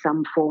tends to be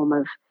some form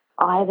of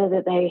either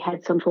that they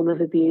had some form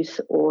of abuse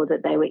or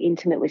that they were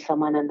intimate with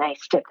someone and they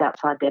stepped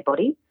outside their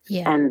body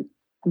and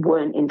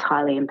weren't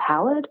entirely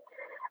empowered.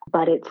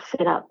 But it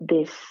set up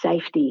this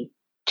safety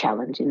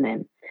challenge in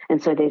them.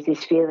 And so there's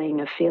this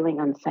feeling of feeling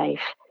unsafe,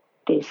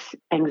 this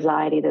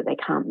anxiety that they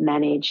can't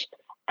manage,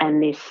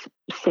 and this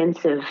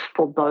sense of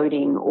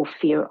foreboding or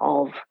fear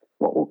of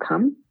what will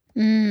come.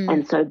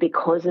 And so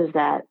because of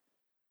that,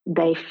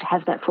 they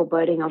have that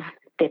foreboding of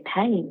their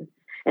pain.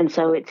 And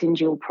so it's in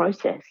dual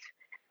process.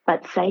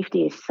 But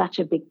safety is such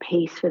a big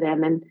piece for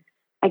them. And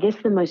I guess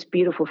the most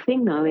beautiful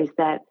thing, though, is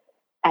that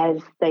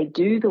as they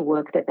do the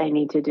work that they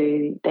need to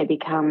do, they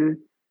become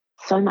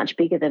so much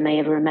bigger than they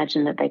ever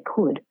imagined that they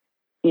could,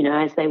 you know,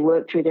 as they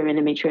work through their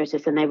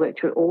endometriosis and they work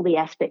through all the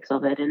aspects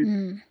of it.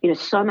 And, you know,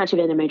 so much of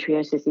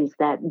endometriosis is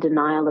that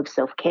denial of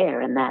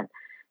self-care and that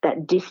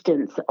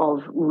distance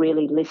of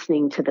really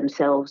listening to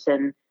themselves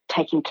and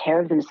taking care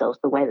of themselves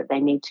the way that they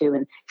need to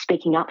and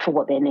speaking up for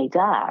what their needs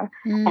are.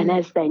 And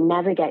as they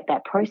navigate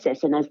that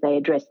process and as they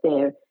address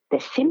their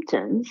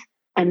symptoms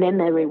and then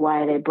they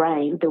rewire their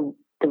brain, the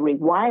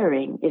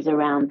rewiring is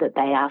around that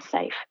they are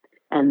safe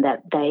and that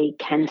they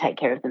can take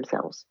care of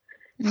themselves.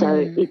 So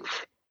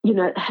it's, you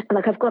know,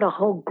 like I've got a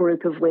whole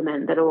group of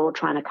women that are all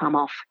trying to come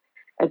off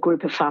a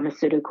group of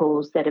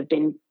pharmaceuticals that have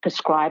been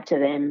prescribed to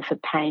them for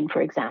pain, for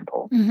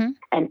example.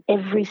 And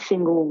every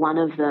single one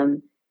of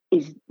them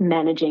is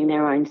managing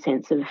their own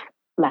sense of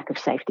lack of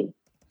safety.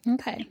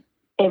 Okay.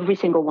 Every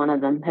single one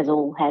of them has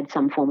all had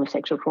some form of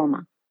sexual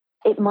trauma.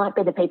 It might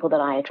be the people that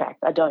I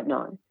attract. I don't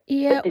know.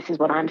 Yeah. But this is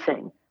what I'm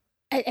seeing.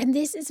 And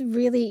this is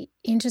really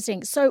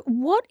interesting. So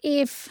what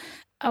if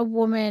a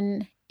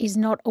woman is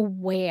not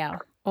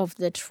aware of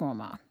the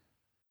trauma,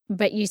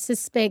 but you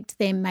suspect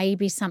there may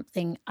be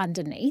something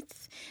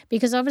underneath?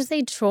 Because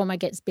obviously trauma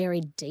gets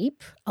buried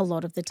deep a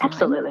lot of the time.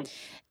 Absolutely.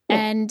 Yeah.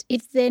 And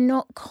if they're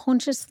not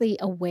consciously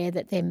aware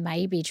that there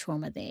may be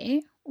trauma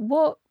there,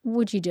 what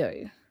would you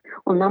do?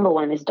 Well, number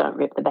one is don't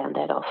rip the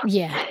Band-Aid off.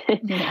 Yeah.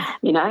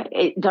 You know,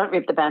 don't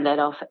rip the Band-Aid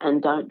off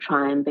and don't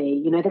try and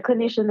be, you know, the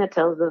clinician that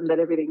tells them that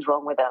everything's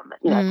wrong with them.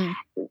 You know,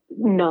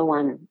 no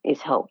one is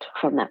helped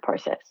from that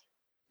process.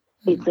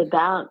 It's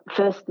about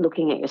first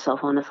looking at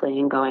yourself honestly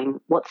and going,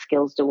 what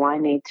skills do I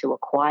need to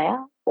acquire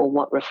or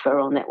what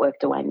referral network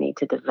do I need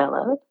to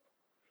develop?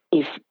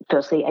 If,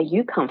 firstly, are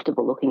you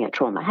comfortable looking at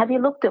trauma? Have you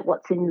looked at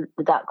what's in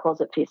the dark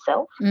closet for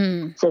yourself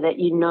so that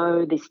you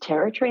know this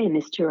territory and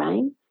this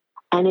terrain?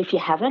 And if you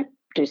haven't,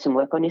 do some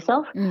work on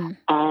yourself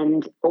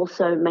and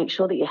also make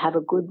sure that you have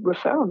a good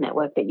referral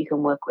network that you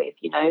can work with,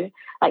 you know,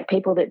 like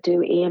people that do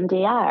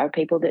EMDR,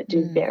 people that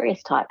do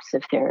various types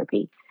of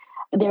therapy.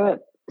 There are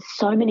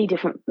so many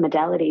different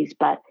modalities,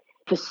 but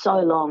for so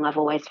long I've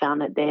always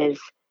found that there's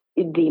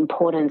the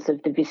importance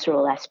of the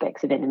visceral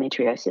aspects of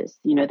endometriosis,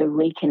 you know, the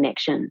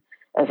reconnection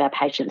of our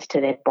patients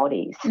to their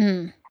bodies,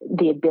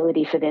 the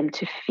ability for them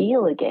to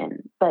feel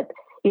again. But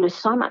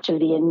so much of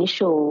the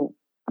initial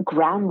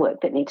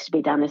groundwork that needs to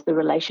be done is the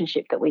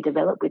relationship that we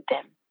develop with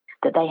them,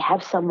 that they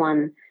have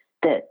someone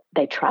that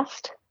they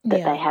trust,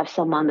 that they have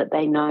someone that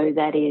they know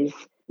that is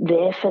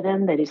there for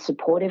them, that is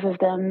supportive of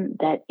them,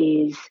 that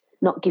is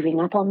not giving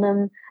up on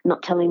them,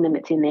 not telling them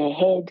it's in their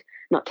head,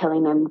 not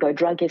telling them go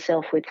drug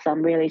yourself with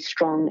some really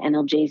strong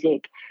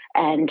analgesic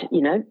and,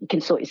 you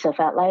can sort yourself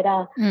out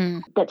later.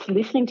 That's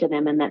listening to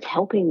them and that's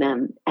helping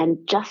them. And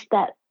just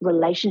that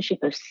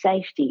relationship of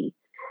safety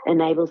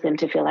enables them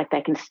to feel like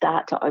they can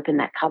start to open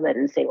that cupboard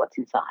and see what's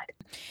inside.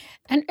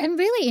 And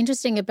really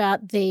interesting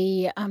about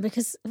the,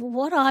 because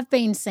what I've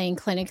been seeing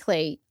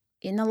clinically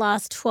in the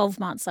last 12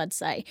 months, I'd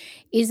say,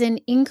 is an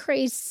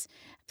increase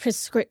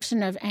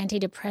prescription of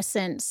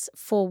antidepressants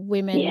for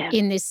women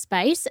in this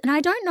space. And I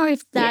don't know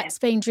if that's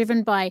being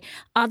driven by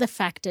other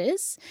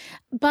factors,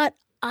 but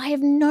I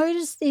have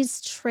noticed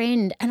this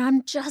trend and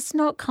I'm just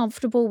not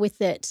comfortable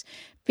with it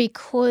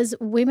because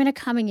women are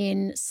coming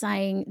in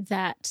saying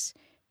that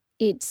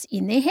it's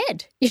in their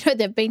head.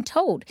 They've been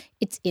told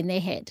it's in their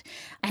head.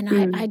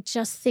 And I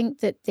just think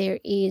that there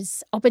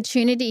is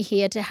opportunity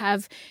here to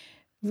have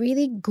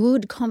really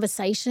good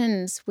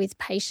conversations with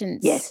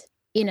patients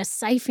in a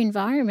safe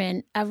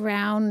environment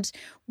around,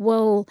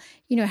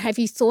 have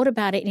you thought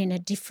about it in a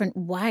different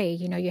way?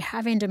 You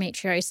have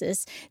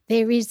endometriosis.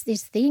 There is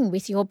this thing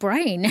with your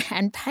brain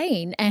and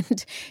pain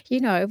and,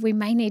 we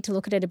may need to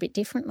look at it a bit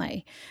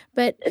differently.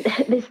 But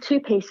there's two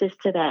pieces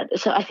to that.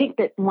 So I think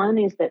that one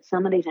is that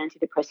some of these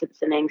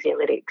antidepressants and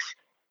anxiolytics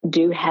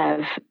do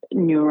have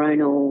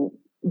neuronal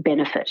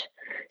benefit.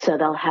 So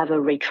they'll have a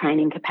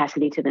retraining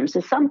capacity to them.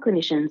 So some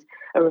clinicians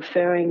are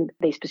referring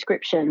these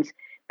prescriptions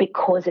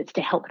because it's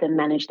to help them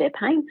manage their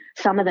pain.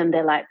 Some of them,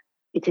 they're like,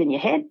 it's in your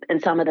head. And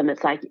some of them,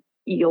 it's like,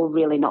 you're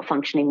really not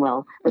functioning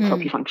well. Let's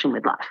help you function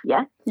with life.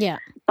 Yeah? Yeah.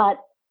 But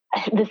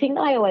the thing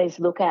that I always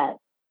look at,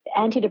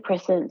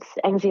 antidepressants,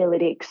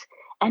 anxiolytics,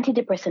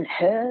 antidepressant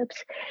herbs,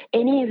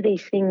 any of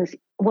these things,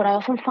 what I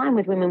often find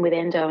with women with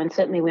endo, and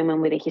certainly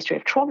women with a history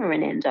of trauma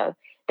in endo,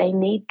 they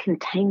need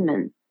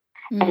containment.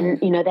 And,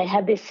 they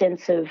have this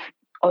sense of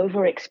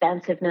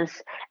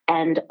over-expansiveness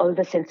and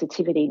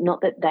oversensitivity,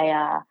 not that they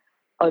are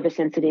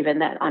oversensitive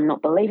and that I'm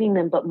not believing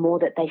them, but more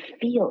that they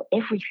feel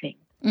everything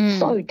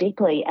so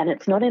deeply and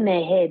it's not in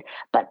their head,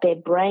 but their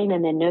brain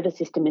and their nervous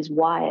system is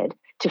wired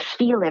to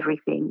feel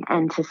everything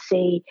and to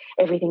see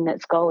everything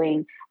that's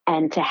going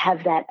and to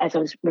have that, as I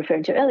was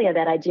referring to earlier,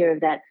 that idea of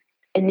that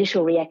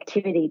initial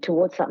reactivity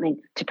towards something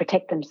to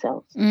protect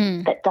themselves.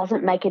 That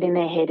doesn't make it in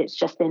their head, it's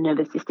just their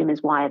nervous system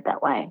is wired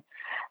that way.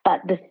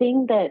 But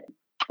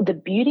the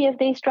beauty of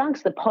these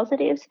drugs, the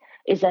positives,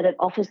 is that it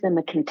offers them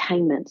a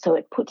containment. So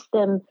it puts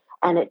them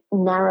and it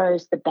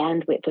narrows the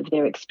bandwidth of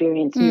their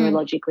experience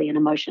neurologically and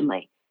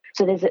emotionally.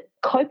 So there's a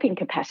coping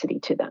capacity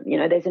to them.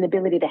 There's an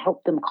ability to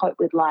help them cope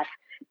with life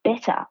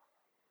better.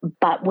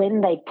 But when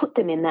they put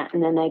them in that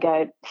and then they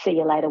go, see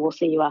you later, we'll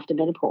see you after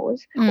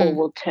menopause, or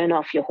we'll turn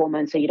off your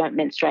hormones so you don't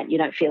menstruate, you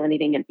don't feel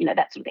anything, and,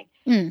 that sort of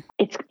thing.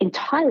 It's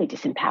entirely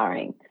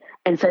disempowering.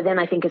 And so then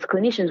I think as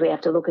clinicians, we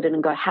have to look at it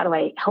and go, how do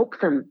I help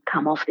them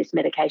come off this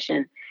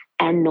medication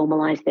and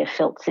normalise their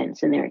felt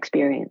sense and their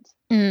experience?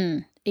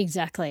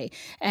 Exactly.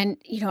 And,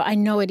 I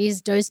know it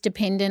is dose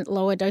dependent,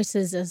 lower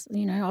doses as,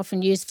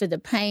 often used for the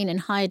pain and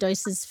higher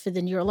doses for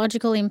the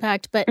neurological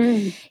impact. But,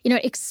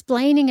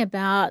 explaining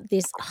about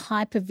this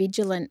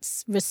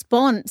hypervigilance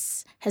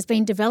response has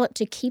been developed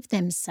to keep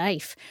them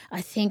safe,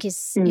 I think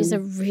is a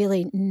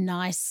really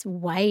nice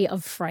way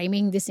of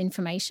framing this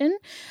information.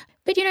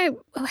 But,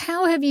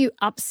 how have you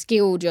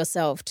upskilled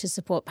yourself to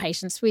support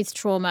patients with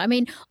trauma? I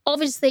mean,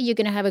 obviously you're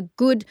going to have a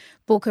good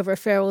book of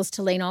referrals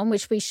to lean on,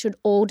 which we should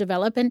all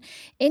develop. And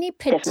any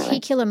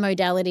particular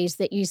modalities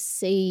that you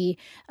see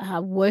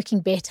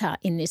working better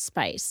in this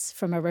space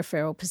from a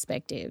referral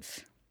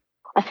perspective?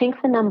 I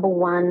think the number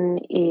one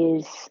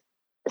is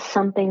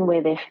something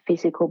where their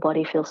physical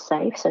body feels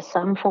safe. So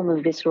some form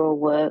of visceral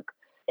work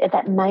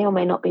that may or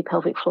may not be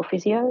pelvic floor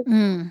physio.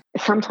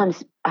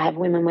 Sometimes I have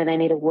women where they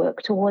need to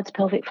work towards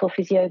pelvic floor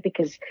physio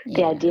because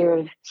the idea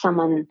of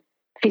someone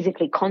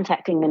physically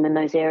contacting them in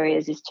those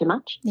areas is too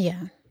much. Yeah.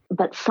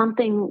 But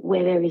something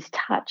where there is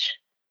touch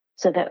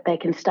so that they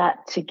can start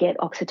to get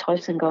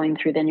oxytocin going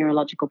through their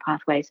neurological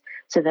pathways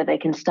so that they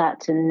can start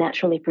to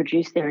naturally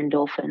produce their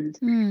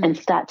endorphins and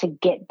start to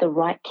get the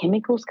right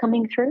chemicals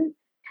coming through.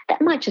 That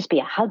might just be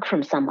a hug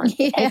from someone.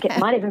 Heck, it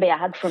might even be a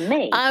hug from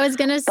me. I was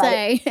going to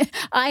say,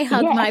 I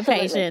hug my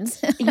absolutely.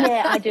 Patients.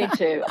 Yeah, I do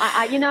too.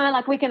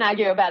 I we can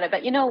argue about it,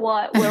 but you know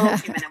what? We're all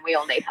human and we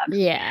all need hugs.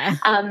 Yeah.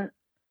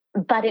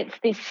 But it's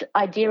this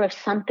idea of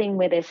something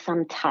where there's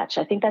some touch.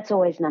 I think that's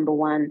always number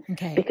one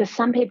because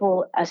some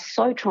people are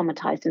so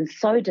traumatized and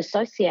so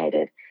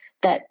dissociated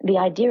that the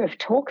idea of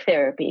talk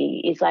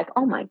therapy is like,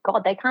 oh my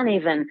God, they can't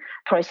even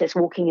process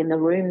walking in the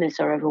room. They're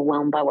so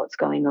overwhelmed by what's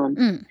going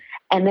on.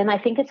 And then I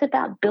think it's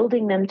about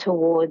building them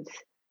towards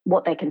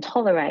what they can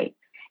tolerate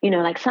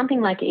like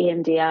something like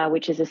EMDR,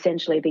 which is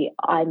essentially the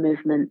eye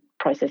movement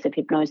process of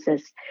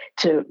hypnosis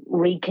to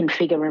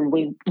reconfigure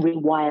and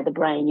rewire the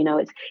brain.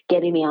 It's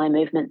getting the eye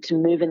movement to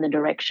move in the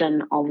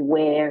direction of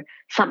where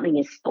something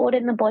is stored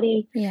in the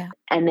body,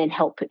 and then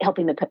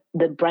helping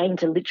the brain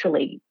to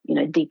literally,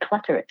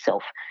 declutter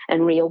itself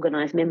and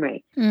reorganize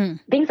memory.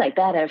 Things like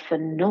that are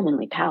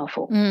phenomenally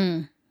powerful,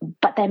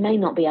 but they may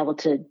not be able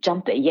to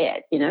jump it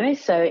yet,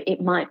 so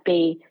it might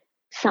be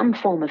some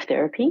form of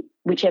therapy,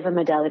 whichever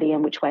modality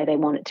and which way they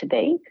want it to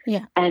be.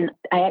 Yeah. And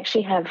I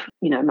actually have,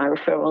 my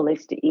referral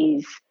list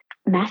is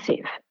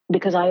massive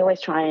because I always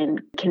try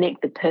and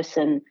connect the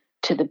person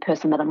to the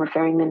person that I'm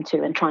referring them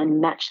to and try and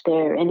match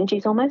their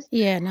energies almost.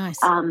 Yeah, nice.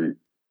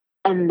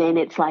 And then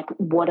it's like,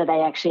 what are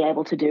they actually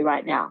able to do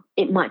right now?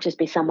 It might just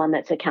be someone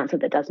that's a counsellor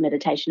that does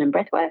meditation and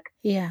breath work.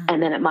 Yeah.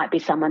 And then it might be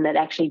someone that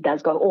actually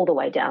does go all the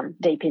way down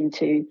deep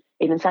into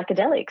even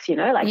psychedelics,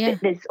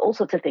 there's all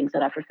sorts of things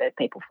that I've referred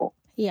people for.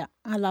 Yeah,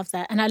 I love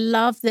that. And I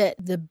love that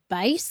the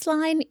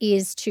baseline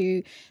is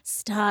to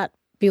start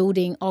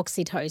building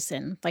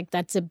oxytocin. Like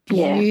that's a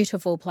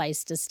beautiful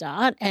place to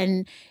start,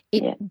 and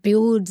it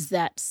builds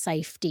that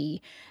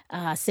safety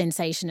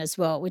sensation as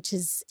well, which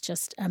is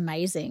just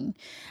amazing.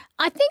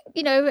 I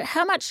think,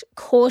 how much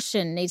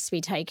caution needs to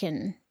be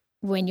taken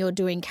when you're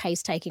doing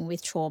case taking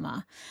with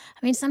trauma.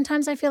 I mean,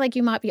 sometimes I feel like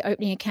you might be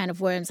opening a can of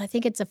worms. I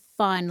think it's a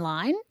fine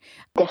line.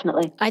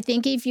 Definitely. I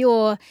think if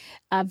you're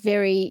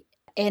very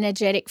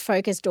energetic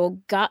focused or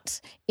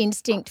gut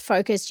instinct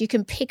focused, you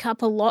can pick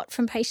up a lot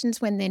from patients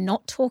when they're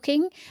not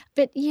talking.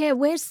 But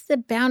where's the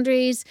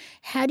boundaries?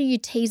 How do you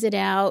tease it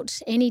out?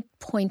 Any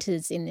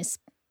pointers in this,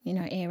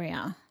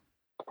 area?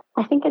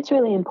 I think it's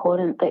really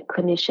important that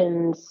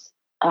clinicians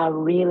are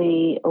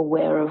really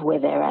aware of where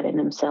they're at in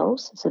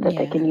themselves so that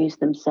they can use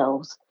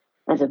themselves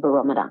as a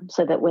barometer,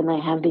 so that when they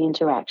have the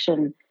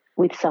interaction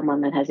with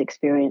someone that has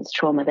experienced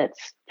trauma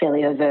that's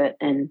fairly overt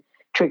and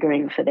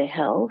triggering for their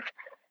health,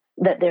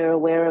 that they're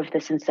aware of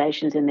the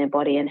sensations in their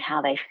body and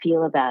how they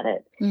feel about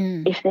it.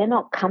 If they're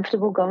not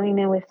comfortable going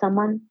there with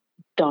someone,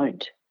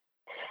 don't.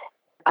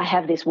 I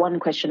have this one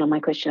question on my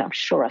question. I'm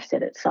sure I've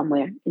said it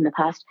somewhere in the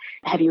past.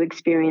 Have you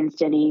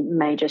experienced any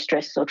major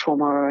stress or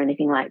trauma or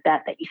anything like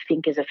that you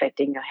think is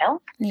affecting your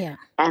health? Yeah.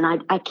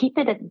 And I keep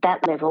it at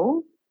that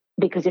level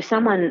because if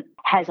someone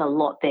has a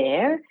lot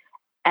there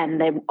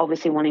and they're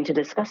obviously wanting to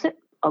discuss it,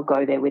 I'll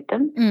go there with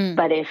them.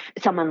 But if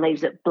someone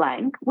leaves it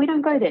blank, we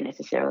don't go there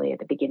necessarily at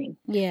the beginning.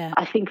 Yeah.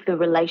 I think the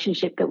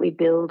relationship that we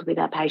build with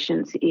our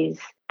patients is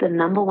the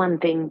number one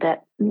thing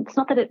that it's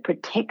not that it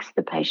protects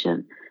the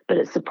patient, but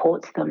it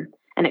supports them.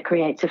 And it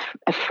creates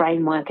a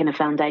framework and a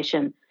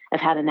foundation of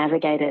how to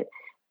navigate it.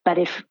 But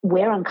if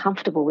we're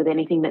uncomfortable with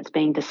anything that's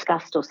being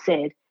discussed or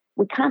said,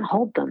 we can't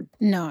hold them.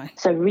 No.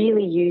 So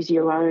really use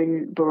your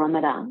own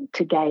barometer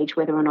to gauge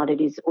whether or not it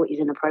is or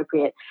isn't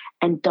appropriate.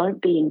 And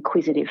don't be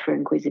inquisitive for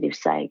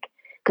inquisitive's sake.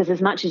 Because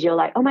as much as you're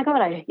like, oh, my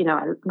God, I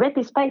read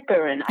this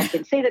paper and I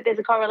can see that there's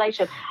a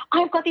correlation,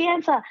 I've got the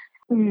answer.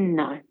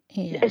 No.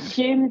 Yeah.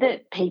 Assume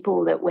that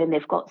people that when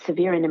they've got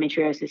severe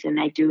endometriosis and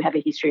they do have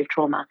a history of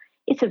trauma,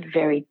 it's a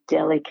very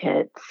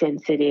delicate,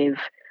 sensitive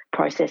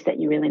process that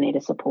you really need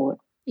to support.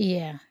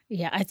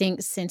 Yeah, I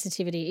think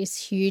sensitivity is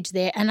huge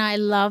there. And I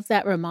love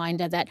that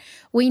reminder that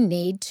we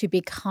need to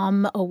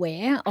become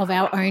aware of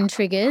our own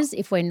triggers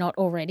if we're not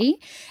already,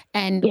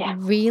 and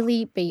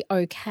really be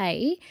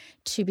okay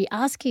to be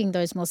asking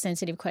those more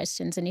sensitive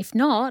questions. And if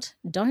not,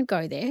 don't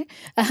go there.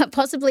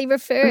 Possibly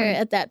refer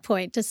at that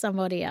point to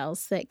somebody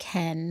else that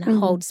can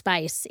hold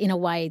space in a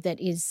way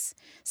that is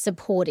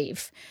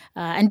supportive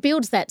and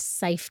builds that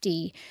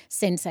safety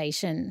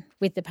sensation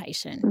with the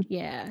patient.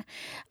 Yeah.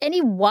 Any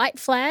white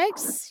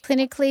flags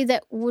clinically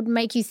that would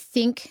make you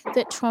think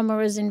that trauma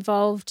is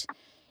involved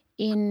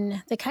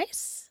in the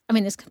case? I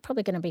mean, there's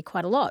probably going to be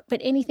quite a lot,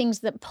 but any things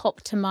that pop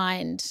to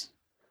mind?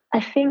 I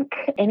think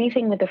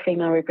anything with the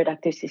female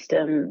reproductive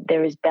system,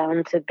 there is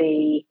bound to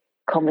be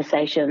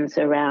conversations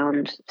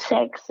around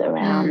sex,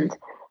 around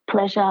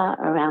pleasure,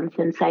 around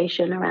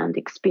sensation, around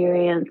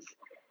experience,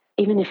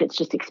 even if it's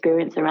just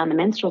experience around the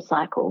menstrual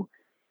cycle.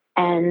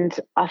 And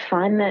I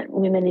find that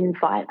women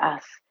invite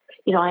us.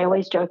 I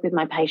always joke with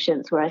my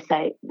patients where I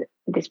say,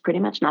 there's pretty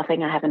much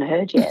nothing I haven't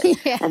heard yet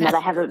and that I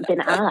haven't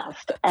been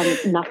asked,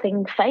 and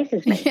nothing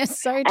phases me.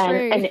 Yes, so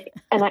true.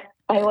 And I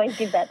always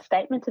give that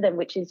statement to them,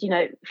 which is,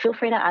 feel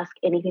free to ask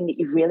anything that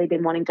you've really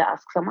been wanting to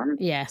ask someone.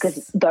 Yes.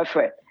 Because go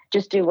for it.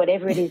 Just do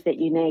whatever it is that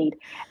you need.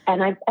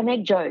 And I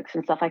make jokes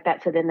and stuff like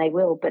that, so then they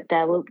will, but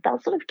they'll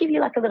sort of give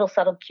you like a little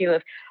subtle cue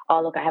of,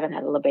 oh, look, I haven't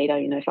had a libido,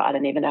 for I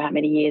don't even know how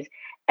many years.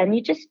 And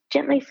you just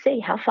gently see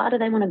how far do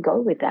they want to go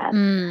with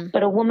that.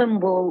 But a woman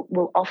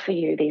will offer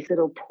you these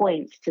little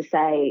points to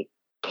say,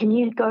 can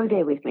you go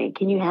there with me?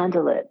 Can you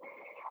handle it?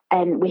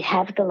 And we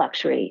have the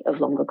luxury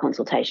of longer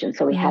consultation.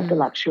 So we have the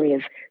luxury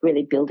of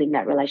really building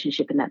that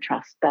relationship and that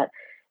trust. But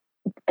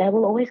they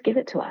will always give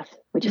it to us.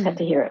 We just have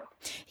to hear it.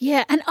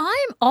 Yeah, and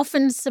I'm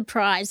often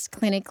surprised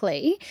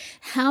clinically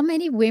how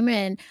many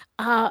women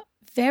are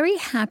very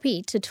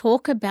happy to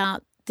talk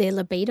about their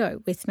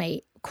libido with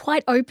me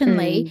quite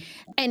openly.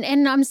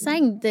 And I'm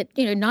saying that,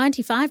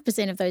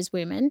 95% of those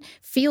women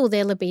feel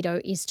their libido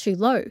is too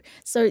low.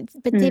 So,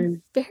 but they're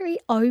very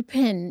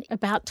open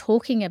about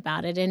talking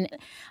about it. And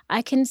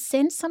I can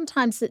sense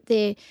sometimes that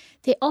they're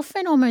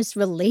often almost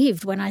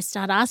relieved when I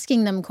start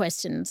asking them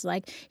questions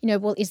like,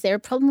 well, is there a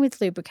problem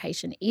with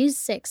lubrication? Is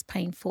sex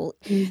painful?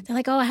 They're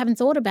like, oh, I haven't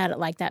thought about it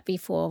like that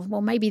before.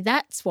 Well, maybe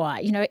that's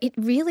why. It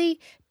really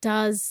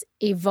does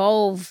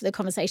evolve the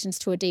conversations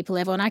to a deeper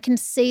level. And I can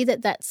see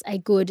that that's a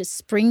good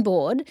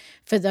springboard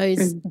for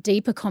those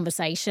deeper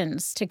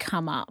conversations to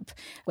come up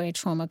where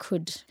trauma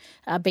could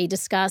be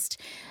discussed.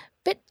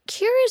 But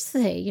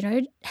curiously,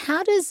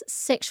 how does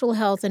sexual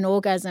health and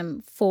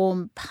orgasm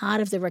form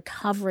part of the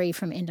recovery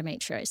from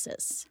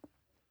endometriosis?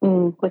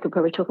 We could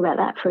probably talk about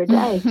that for a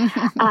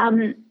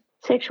day.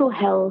 Sexual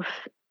health,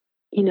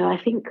 I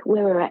think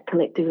where we're at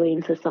collectively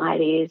in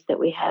society is that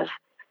we have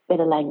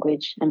better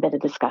language and better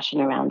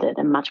discussion around it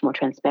and much more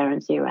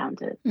transparency around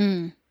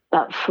it.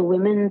 But for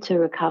women to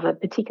recover,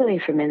 particularly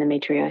from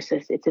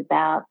endometriosis, it's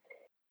about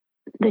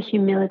the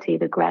humility,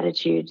 the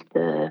gratitude,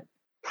 the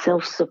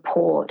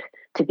self-support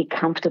to be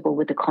comfortable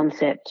with the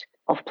concept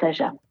of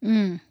pleasure.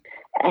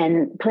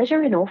 And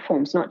pleasure in all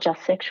forms, not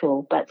just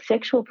sexual, but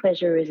sexual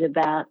pleasure is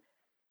about,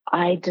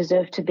 I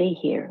deserve to be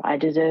here. I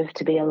deserve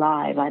to be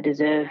alive. I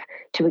deserve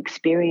to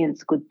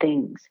experience good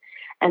things.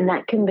 And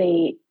that can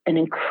be an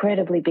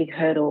incredibly big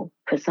hurdle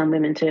for some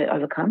women to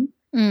overcome,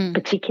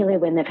 particularly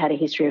when they've had a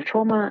history of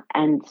trauma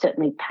and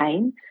certainly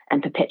pain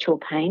and perpetual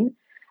pain.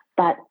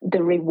 But the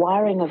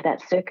rewiring of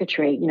that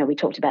circuitry, we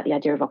talked about the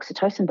idea of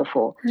oxytocin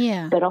before,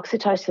 but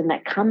oxytocin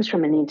that comes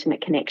from an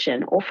intimate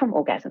connection or from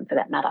orgasm for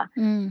that matter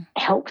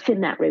helps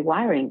in that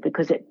rewiring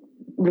because it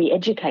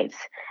re-educates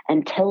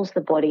and tells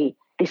the body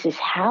this is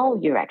how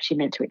you're actually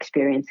meant to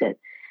experience it.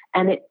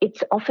 And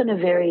it's often a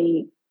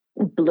very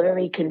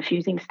blurry,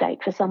 confusing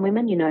state for some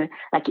women,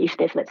 like if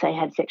they've, let's say,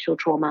 had sexual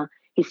trauma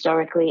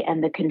historically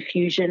and the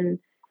confusion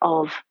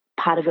of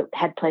part of it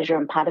had pleasure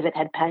and part of it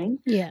had pain,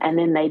 and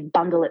then they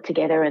bundle it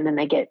together and then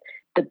they get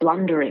the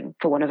blundering,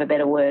 for want of a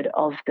better word,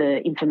 of the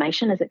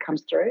information as it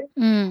comes through.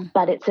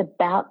 But it's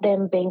about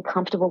them being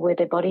comfortable with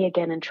their body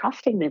again and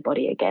trusting their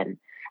body again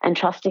and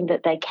trusting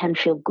that they can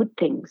feel good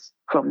things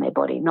from their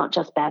body, not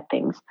just bad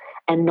things,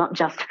 and not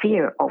just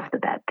fear of the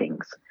bad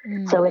things.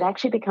 So it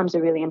actually becomes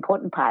a really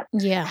important part.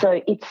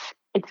 So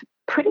it's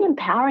pretty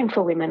empowering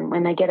for women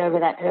when they get over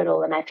that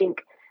hurdle. And I think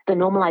the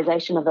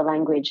normalization of the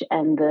language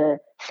and the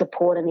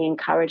support and the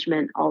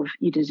encouragement of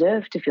you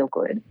deserve to feel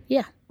good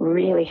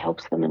really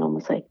helps them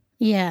enormously.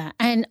 Yeah.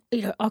 And,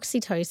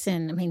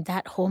 oxytocin,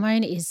 that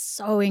hormone is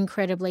so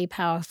incredibly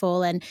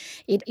powerful and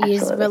it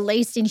is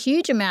released in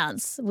huge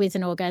amounts with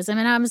an orgasm.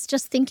 And I was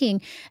just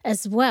thinking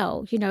as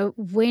well,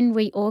 when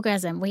we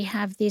orgasm, we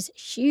have this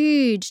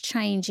huge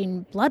change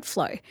in blood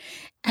flow.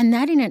 And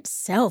that in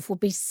itself will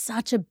be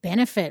such a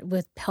benefit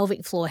with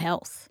pelvic floor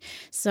health.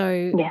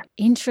 So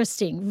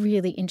interesting,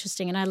 really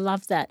interesting. And I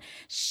love that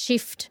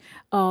shift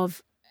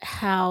of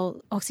how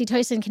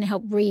oxytocin can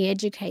help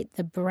re-educate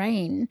the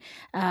brain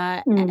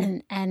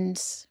and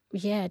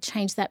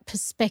change that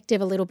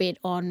perspective a little bit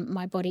on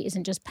my body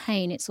isn't just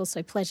pain, it's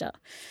also pleasure.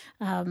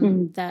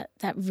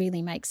 That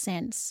really makes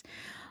sense.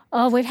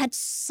 Oh, we've had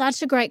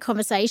such a great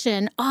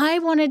conversation. I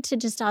wanted to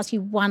just ask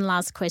you one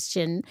last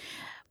question.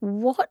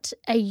 What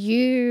are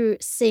you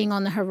seeing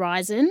on the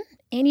horizon?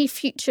 Any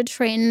future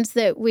trends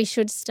that we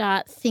should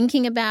start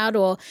thinking about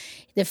or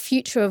the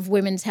future of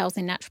women's health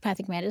in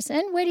naturopathic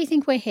medicine? Where do you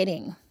think we're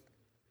heading?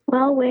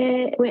 Well,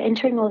 we're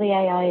entering all the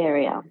AI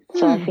area.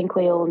 So I think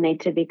we all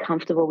need to be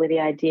comfortable with the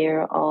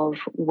idea of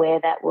where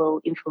that will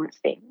influence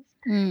things.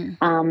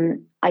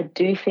 I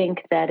do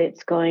think that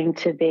it's going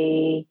to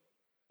be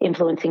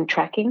influencing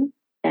tracking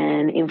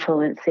and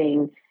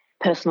influencing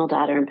personal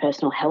data and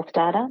personal health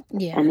data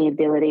and the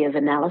ability of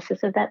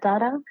analysis of that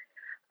data.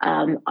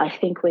 I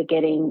think we're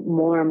getting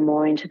more and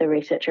more into the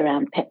research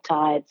around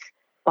peptides,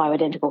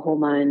 bioidentical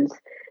hormones,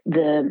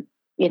 the,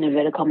 in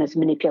inverted commas,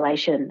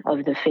 manipulation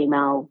of the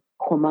female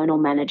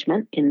hormonal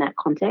management in that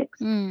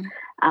context.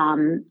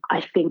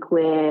 I think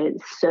we're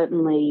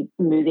certainly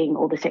moving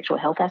all the sexual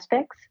health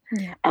aspects.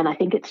 And I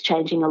think it's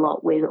changing a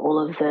lot with all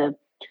of the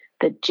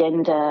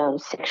gender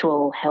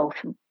sexual health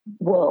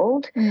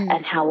world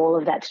and how all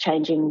of that's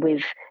changing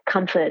with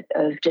comfort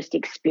of just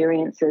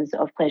experiences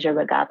of pleasure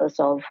regardless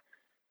of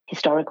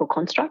historical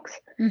constructs.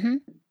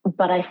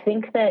 But I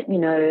think that,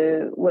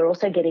 we're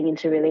also getting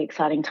into really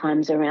exciting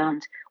times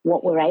around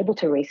what we're able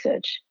to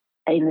research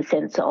in the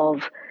sense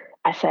of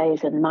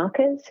assays and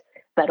markers,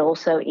 but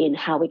also in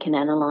how we can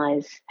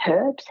analyse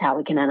herbs, how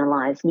we can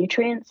analyse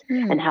nutrients,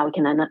 and how we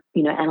can,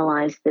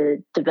 analyse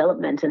the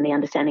development and the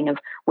understanding of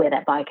where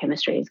that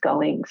biochemistry is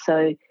going.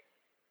 So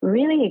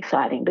really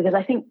exciting because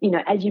I think,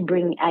 as you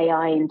bring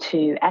AI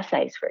into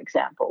assays, for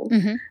example,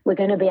 we're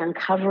going to be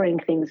uncovering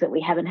things that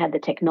we haven't had the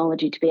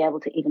technology to be able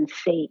to even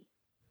see.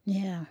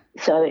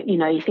 So,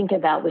 you think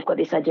about we've got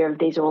this idea of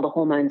these are all the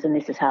hormones and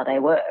this is how they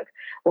work.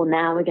 Well,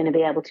 now we're going to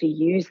be able to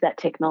use that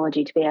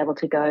technology to be able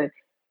to go,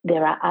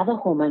 there are other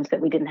hormones that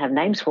we didn't have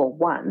names for,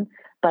 one,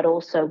 but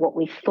also what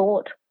we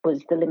thought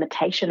was the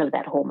limitation of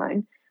that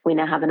hormone. We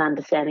now have an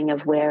understanding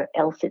of where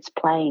else it's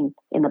playing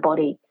in the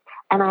body.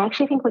 And I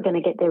actually think we're going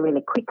to get there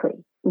really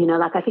quickly. You know,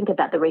 like I think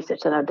about the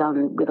research that I've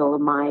done with all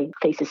of my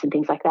thesis and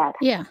things like that.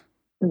 Yeah.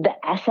 The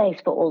assays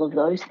for all of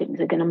those things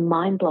are going to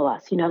mind blow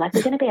us. You know, like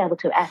we're going to be able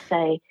to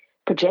assay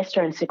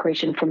progesterone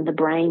secretion from the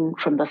brain,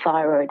 from the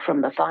thyroid,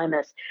 from the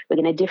thymus. We're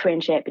going to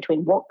differentiate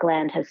between what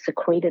gland has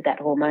secreted that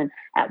hormone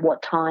at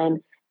what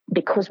time,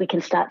 because we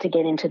can start to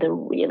get into the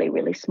really,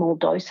 really small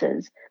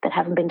doses that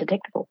haven't been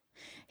detectable.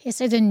 Yeah,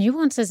 so the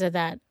nuances of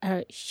that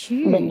are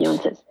huge. The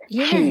nuances,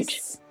 yes.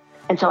 Huge.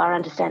 And so our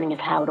understanding of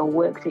how it all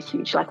works is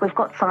huge. Like we've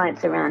got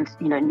science around,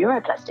 you know,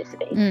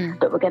 neuroplasticity,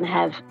 but we're going to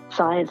have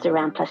science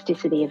around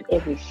plasticity of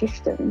every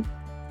system,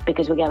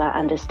 because we're going to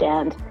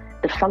understand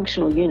the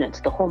functional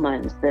units, the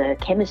hormones, the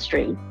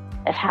chemistry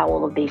of how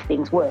all of these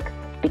things work,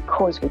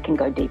 because we can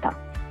go deeper.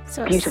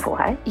 So beautiful,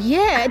 hey?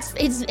 Yeah,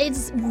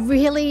 it's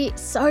really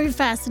so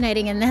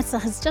fascinating, and that's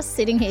us just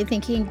sitting here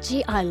thinking,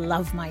 gee, I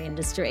love my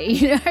industry.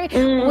 You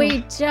know,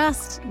 we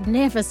just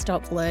never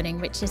stop learning,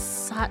 which is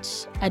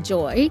such a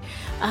joy.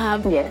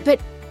 Yes.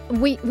 But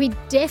we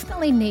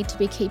definitely need to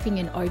be keeping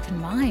an open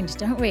mind,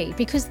 don't we?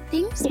 Because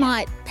things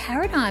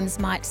paradigms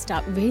might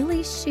start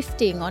really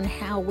shifting on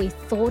how we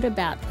thought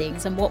about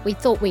things and what we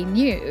thought we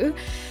knew,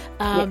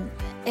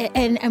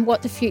 and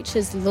what the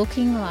future's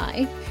looking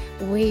like.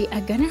 We are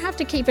going to have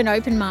to keep an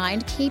open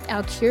mind, keep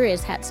our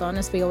curious hats on,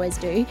 as we always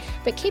do,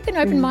 but keep an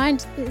open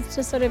mind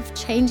to sort of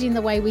changing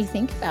the way we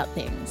think about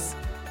things.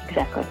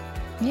 Exactly.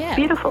 Yeah.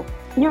 Beautiful.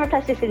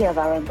 Neuroplasticity of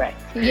our own brains.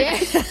 Yeah.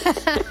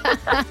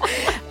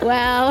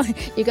 Well,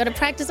 you got to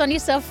practice on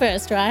yourself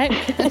first, right?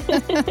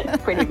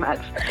 Pretty much.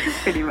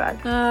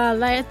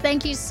 Leah,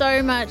 thank you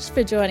so much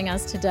for joining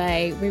us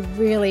today. We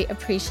really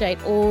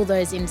appreciate all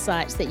those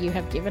insights that you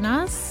have given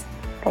us.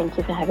 Thank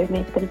you for having me.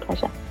 It's been a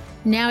pleasure.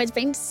 Now, it's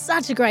been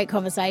such a great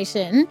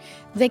conversation.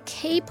 The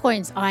key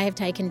points I have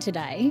taken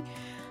today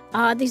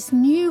are this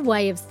new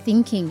way of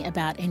thinking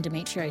about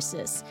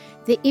endometriosis,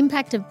 the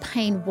impact of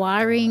pain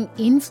wiring,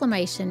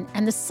 inflammation,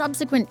 and the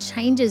subsequent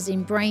changes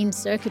in brain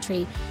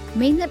circuitry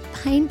mean that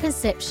pain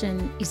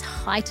perception is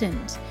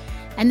heightened.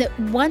 And that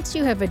once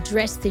you have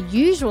addressed the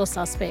usual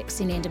suspects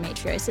in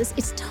endometriosis,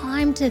 it's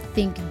time to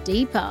think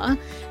deeper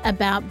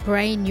about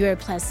brain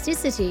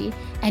neuroplasticity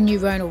and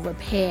neuronal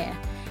repair.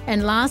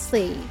 And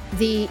lastly,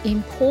 the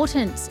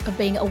importance of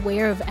being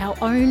aware of our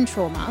own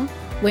trauma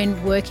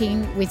when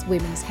working with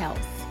women's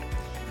health.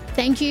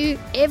 Thank you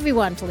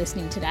everyone for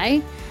listening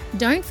today.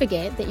 Don't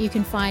forget that you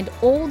can find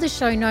all the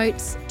show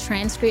notes,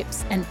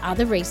 transcripts and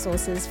other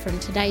resources from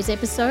today's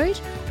episode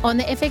on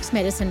the FX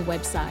Medicine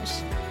website.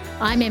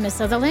 I'm Emma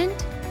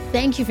Sutherland.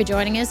 Thank you for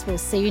joining us. We'll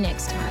see you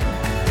next time.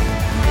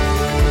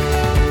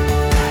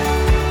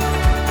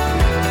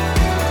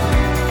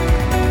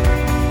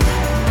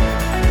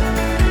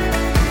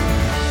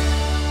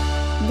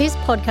 This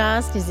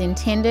podcast is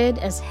intended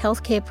as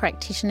healthcare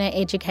practitioner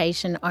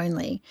education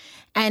only,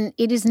 and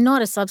it is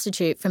not a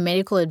substitute for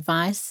medical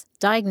advice,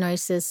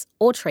 diagnosis,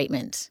 or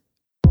treatment.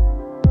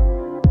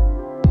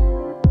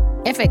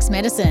 FX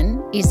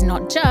Medicine is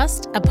not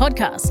just a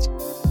podcast.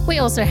 We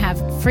also have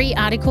free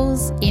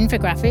articles,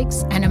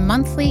 infographics, and a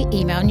monthly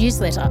email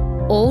newsletter,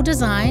 all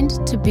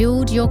designed to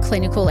build your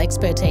clinical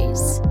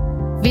expertise.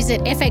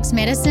 Visit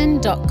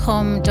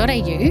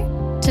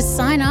fxmedicine.com.au to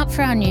sign up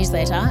for our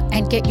newsletter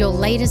and get your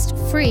latest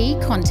free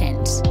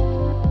content.